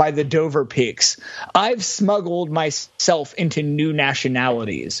pond by the Dover Peaks. I've smuggled myself into new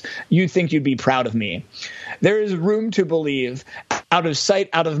nationalities. You think you'd be proud of me. There is room to believe. Out of sight,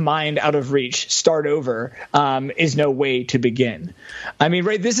 out of mind, out of reach, start over is no way to begin. I mean,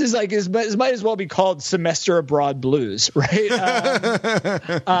 right, this is like, this might as well be called Semester Abroad Blues, right?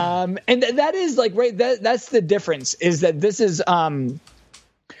 And that is like, right, that's the difference, is that this is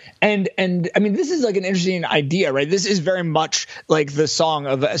And I mean, this is like an interesting idea, right? This is very much like the song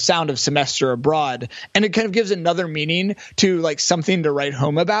of A Sound of Semester Abroad. And it kind of gives another meaning to like something to write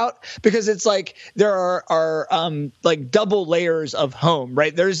home about, because it's like there are like double layers of home,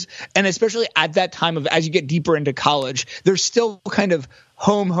 right? And especially at that time of, as you get deeper into college, there's still kind of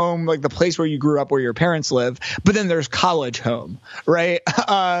home, like the place where you grew up, where your parents live, but then there's college home, right?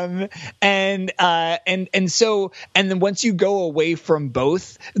 And then once you go away from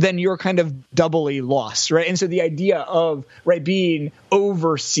both, then you're kind of doubly lost, right? And so the idea of, right, being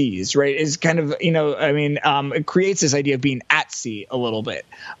overseas, right, is kind of, it creates this idea of being at sea a little bit.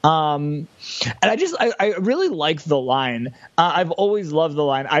 And I really like the line. I've always loved the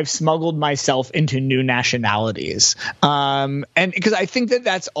line, I've smuggled myself into new nationalities. And because I think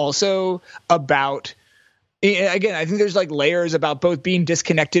that's also about, again, I think there's like layers about both being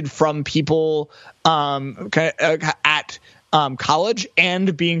disconnected from people at college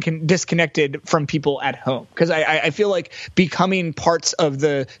and being disconnected from people at home. Because I feel like becoming parts of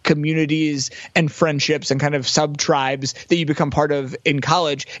the communities and friendships and kind of sub-tribes that you become part of in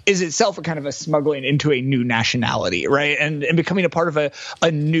college is itself a kind of a smuggling into a new nationality, right? And becoming a part of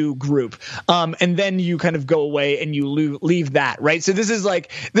a new group. And then you kind of go away and you leave that, right? So this is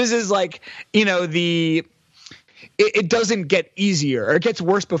like, it doesn't get easier, or it gets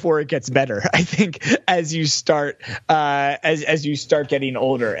worse before it gets better, I think, as you start as you start getting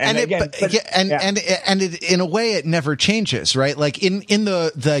older. And in a way it never changes, right? Like in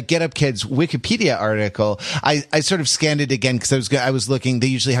the Get Up Kids Wikipedia article, I sort of scanned it again because I was looking. They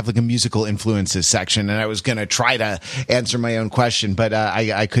usually have like a musical influences section, and I was going to try to answer my own question, but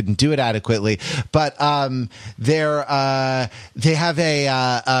I couldn't do it adequately. But they have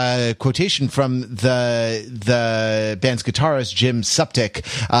a quotation from the band's guitarist Jim Suptic,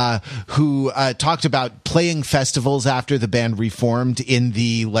 who talked about playing festivals after the band reformed in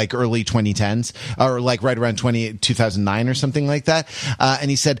the like early 2010s, or like right around 2009 or something like that. And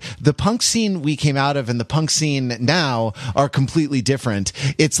he said, the punk scene we came out of and the punk scene now are completely different.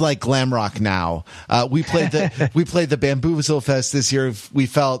 It's like glam rock now. We played the Bamboozle Fest this year. We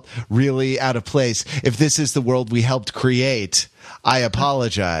felt really out of place. If this is the world we helped create, I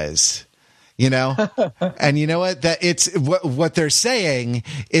apologize. You know, and you know what? That it's what they're saying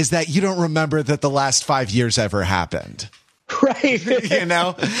is that you don't remember that the last 5 years ever happened. Right. You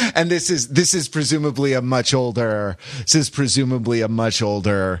know, and this is presumably a much older much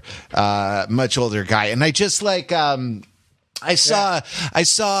older guy. And I just like, I saw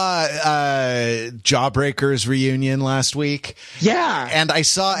Jawbreakers reunion last week. Yeah. And I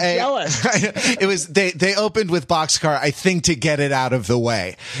saw jealous. It was they opened with Boxcar, I think, to get it out of the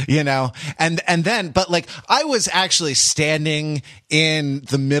way, you know. And then but like I was actually standing in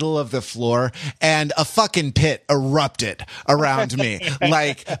the middle of the floor and a fucking pit erupted around me.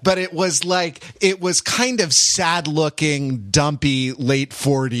 But it was kind of sad looking, dumpy late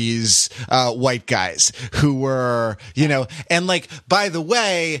 40s white guys who were, you know. And like, by the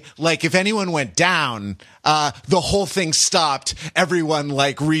way, like if anyone went down, the whole thing stopped. Everyone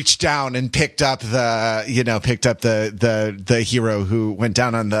like reached down and picked up the hero who went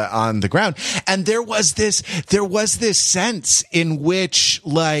down on the ground. And there was this sense in which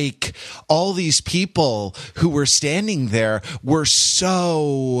like all these people who were standing there were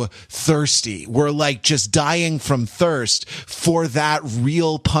so thirsty, were like just dying from thirst for that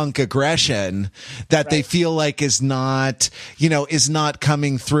real punk aggression that they feel like is not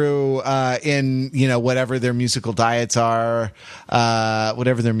coming through in, you know, whatever their musical diets are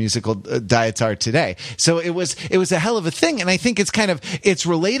today. So it was a hell of a thing. And I think it's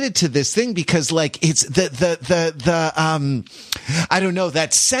related to this thing because like it's the I don't know,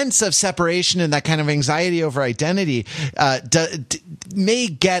 that sense of separation and that kind of anxiety over identity may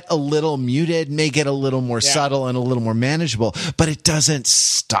get a little muted, may get a little more subtle and a little more manageable, but it doesn't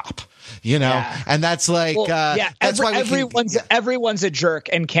stop. You know, and that's like, that's why everyone's a jerk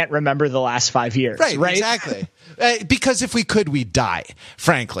and can't remember the last 5 years. Right? Exactly. Because if we could, we'd die,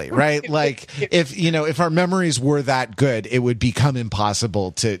 frankly. Right. Like if our memories were that good, it would become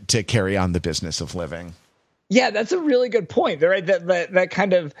impossible to carry on the business of living. Yeah, that's a really good point. Right, that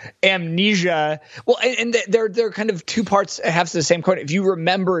kind of amnesia. Well, and they're kind of two parts have the same coin. If you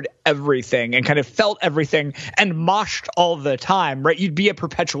remembered everything and kind of felt everything and moshed all the time, right, you'd be a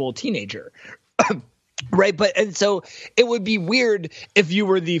perpetual teenager. Right. And so it would be weird if you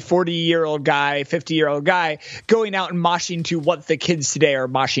were the 40-year-old guy, 50-year-old guy going out and moshing to what the kids today are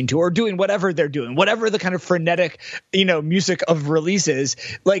moshing to, or doing whatever they're doing, whatever the kind of frenetic, you know, music of releases.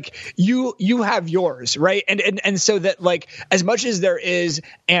 Like you have yours. Right. And so that like as much as there is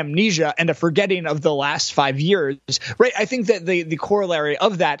amnesia and a forgetting of the last 5 years. Right. I think that the corollary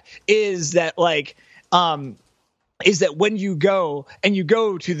of that is that like is that when you go to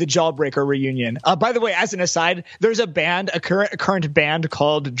the Jawbreaker reunion, by the way, as an aside, there's a current band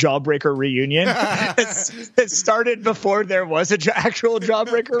called Jawbreaker Reunion that started before there was an actual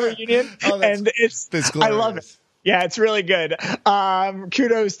Jawbreaker reunion. And it's I love it. Yeah, it's really good.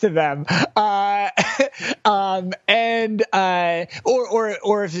 Kudos to them. Or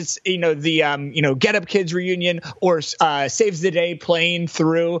if it's, you know, the, Get Up Kids reunion or, Saves the Day playing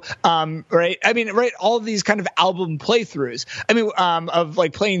through, right. I mean, right. All of these kind of album playthroughs, I mean, of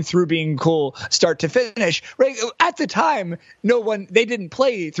like playing through Being Cool, start to finish, right. At the time, they didn't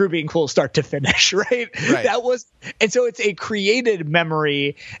play through Being Cool, start to finish, right. And so it's a created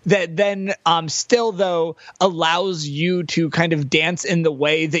memory that then, still though allows you to kind of dance in the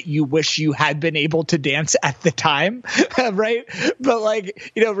way that you wish you had been able to dance at the time, right? But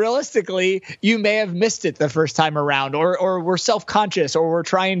like, you know, realistically, you may have missed it the first time around, or we're self-conscious, or we're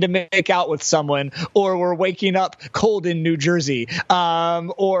trying to make out with someone, or we're waking up cold in New Jersey,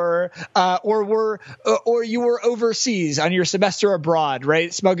 or you were overseas on your semester abroad,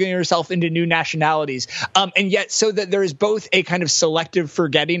 right? Smuggling yourself into new nationalities, and yet so that there is both a kind of selective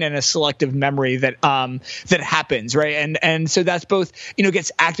forgetting and a selective memory that happens, right? And so that's both,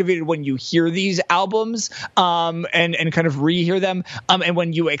 gets activated when you hear these albums, and kind of rehear them, and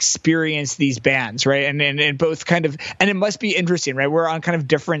when you experience these bands, right? And both kind of, and it must be interesting, right? We're on kind of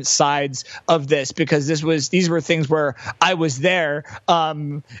different sides of this, because these were things where I was there,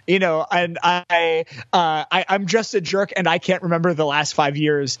 and I'm just a jerk and I can't remember the last 5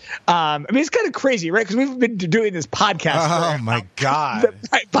 years. I mean, it's kind of crazy, right? Because we've been doing this podcast. Oh my God.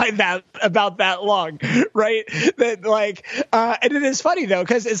 About that long, right? That and it is funny though,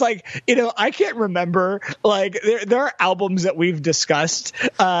 because it's like, I can't remember, like there are albums that we've discussed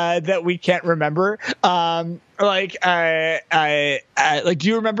that we can't remember. Do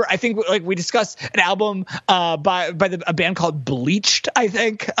you remember? I think we discussed an album by a band called Bleached, I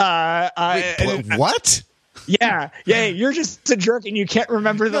think. Wait, what? Yeah, you're just a jerk and you can't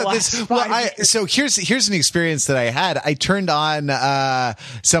remember the last 5 years. So here's an experience that I had. I turned on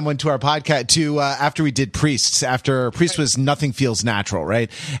someone to our podcast after we did Priests. After Priest was Nothing Feels Natural, right?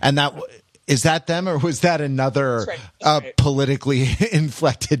 And that is that them, or was that another politically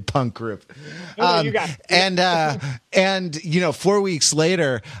inflected punk group? You got it. And 4 weeks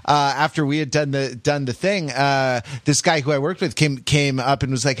later, after we had done the thing, this guy who I worked with came up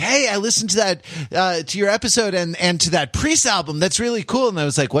and was like, "Hey, I listened to that to your episode and to that Priest album. That's really cool." And I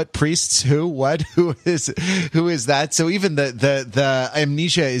was like, "What Priests? Who? What? Who is that?" So even the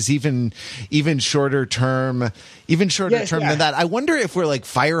amnesia is even shorter term. Even shorter term than that. I wonder if we're like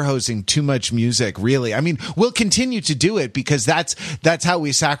fire hosing too much music, really. I mean, we'll continue to do it because that's how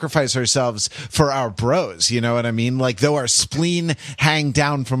we sacrifice ourselves for our bros. You know what I mean? Like, though our spleen hang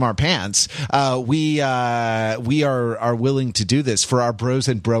down from our pants, we are willing to do this for our bros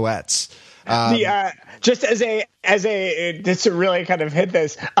and broettes. Just just to really kind of hit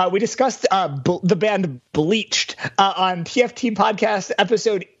this, we discussed the band Bleached on TFT podcast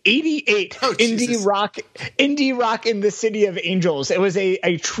episode 88, Indie Rock in the City of Angels. It was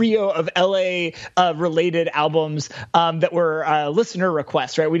a trio of LA related albums that were listener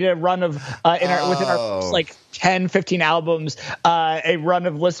requests, right? We did a run of within our like 10, 15 albums, a run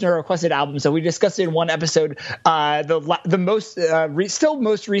of listener requested albums. So we discussed in one episode the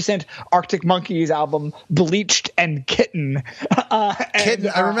most recent Arctic Monkeys album, Bleached and Kitten. Kitten.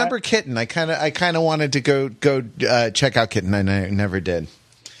 I remember Kitten. I kind of wanted to go check out Kitten. I never did.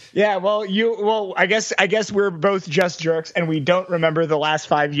 Yeah, I guess we're both just jerks and we don't remember the last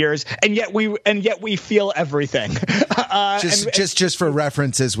 5 years, and yet we feel everything. Just for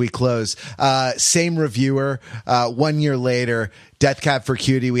reference as we close, same reviewer, 1 year later, Death Cab for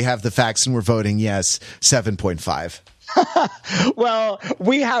Cutie. We have the facts and we're voting yes, 7.5. Well,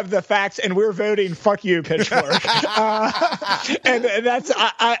 we have the facts and we're voting fuck you, Pitchfork. And that's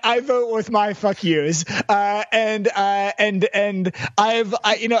I vote with my fuck yous. And I've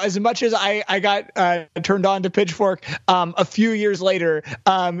as much as I got turned on to Pitchfork a few years later,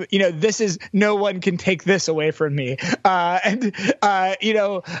 this is, no one can take this away from me. And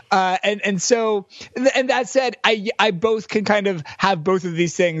so that said, I both can kind of have both of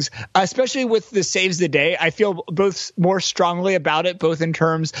these things, especially with the Saves the Day. I feel both more strongly about it, both in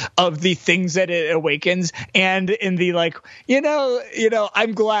terms of the things that it awakens and in the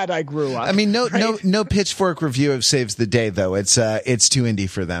I'm glad I grew up. I mean, no Pitchfork review of Saves the Day though. It's too indie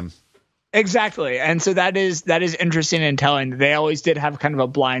for them. Exactly. And so that is interesting and telling. They always did have kind of a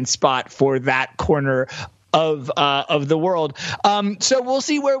blind spot for that corner of the world. So we'll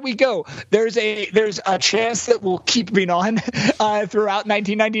see where we go. There's a chance that we'll keep being on throughout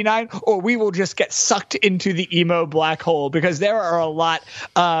 1999, or we will just get sucked into the emo black hole, because there are a lot.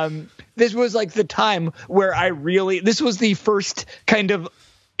 This was like the time where this was the first kind of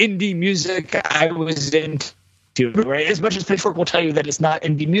indie music I was into. Right? As much as Pitchfork will tell you that it's not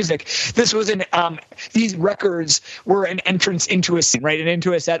indie music, this was these records were an entrance into a scene, right? And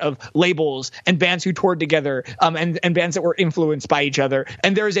into a set of labels and bands who toured together, and bands that were influenced by each other.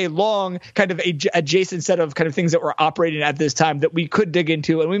 And there's a long kind of adjacent set of kind of things that were operating at this time that we could dig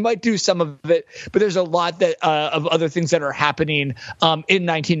into, and we might do some of it, but there's a lot that of other things that are happening in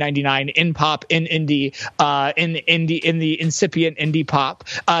 1999 in pop, in indie, in the incipient indie pop.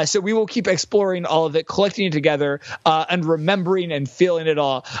 So we will keep exploring all of it, collecting it together, and remembering and feeling it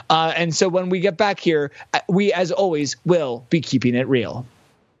all. And so when we get back here, we, as always, will be keeping it real.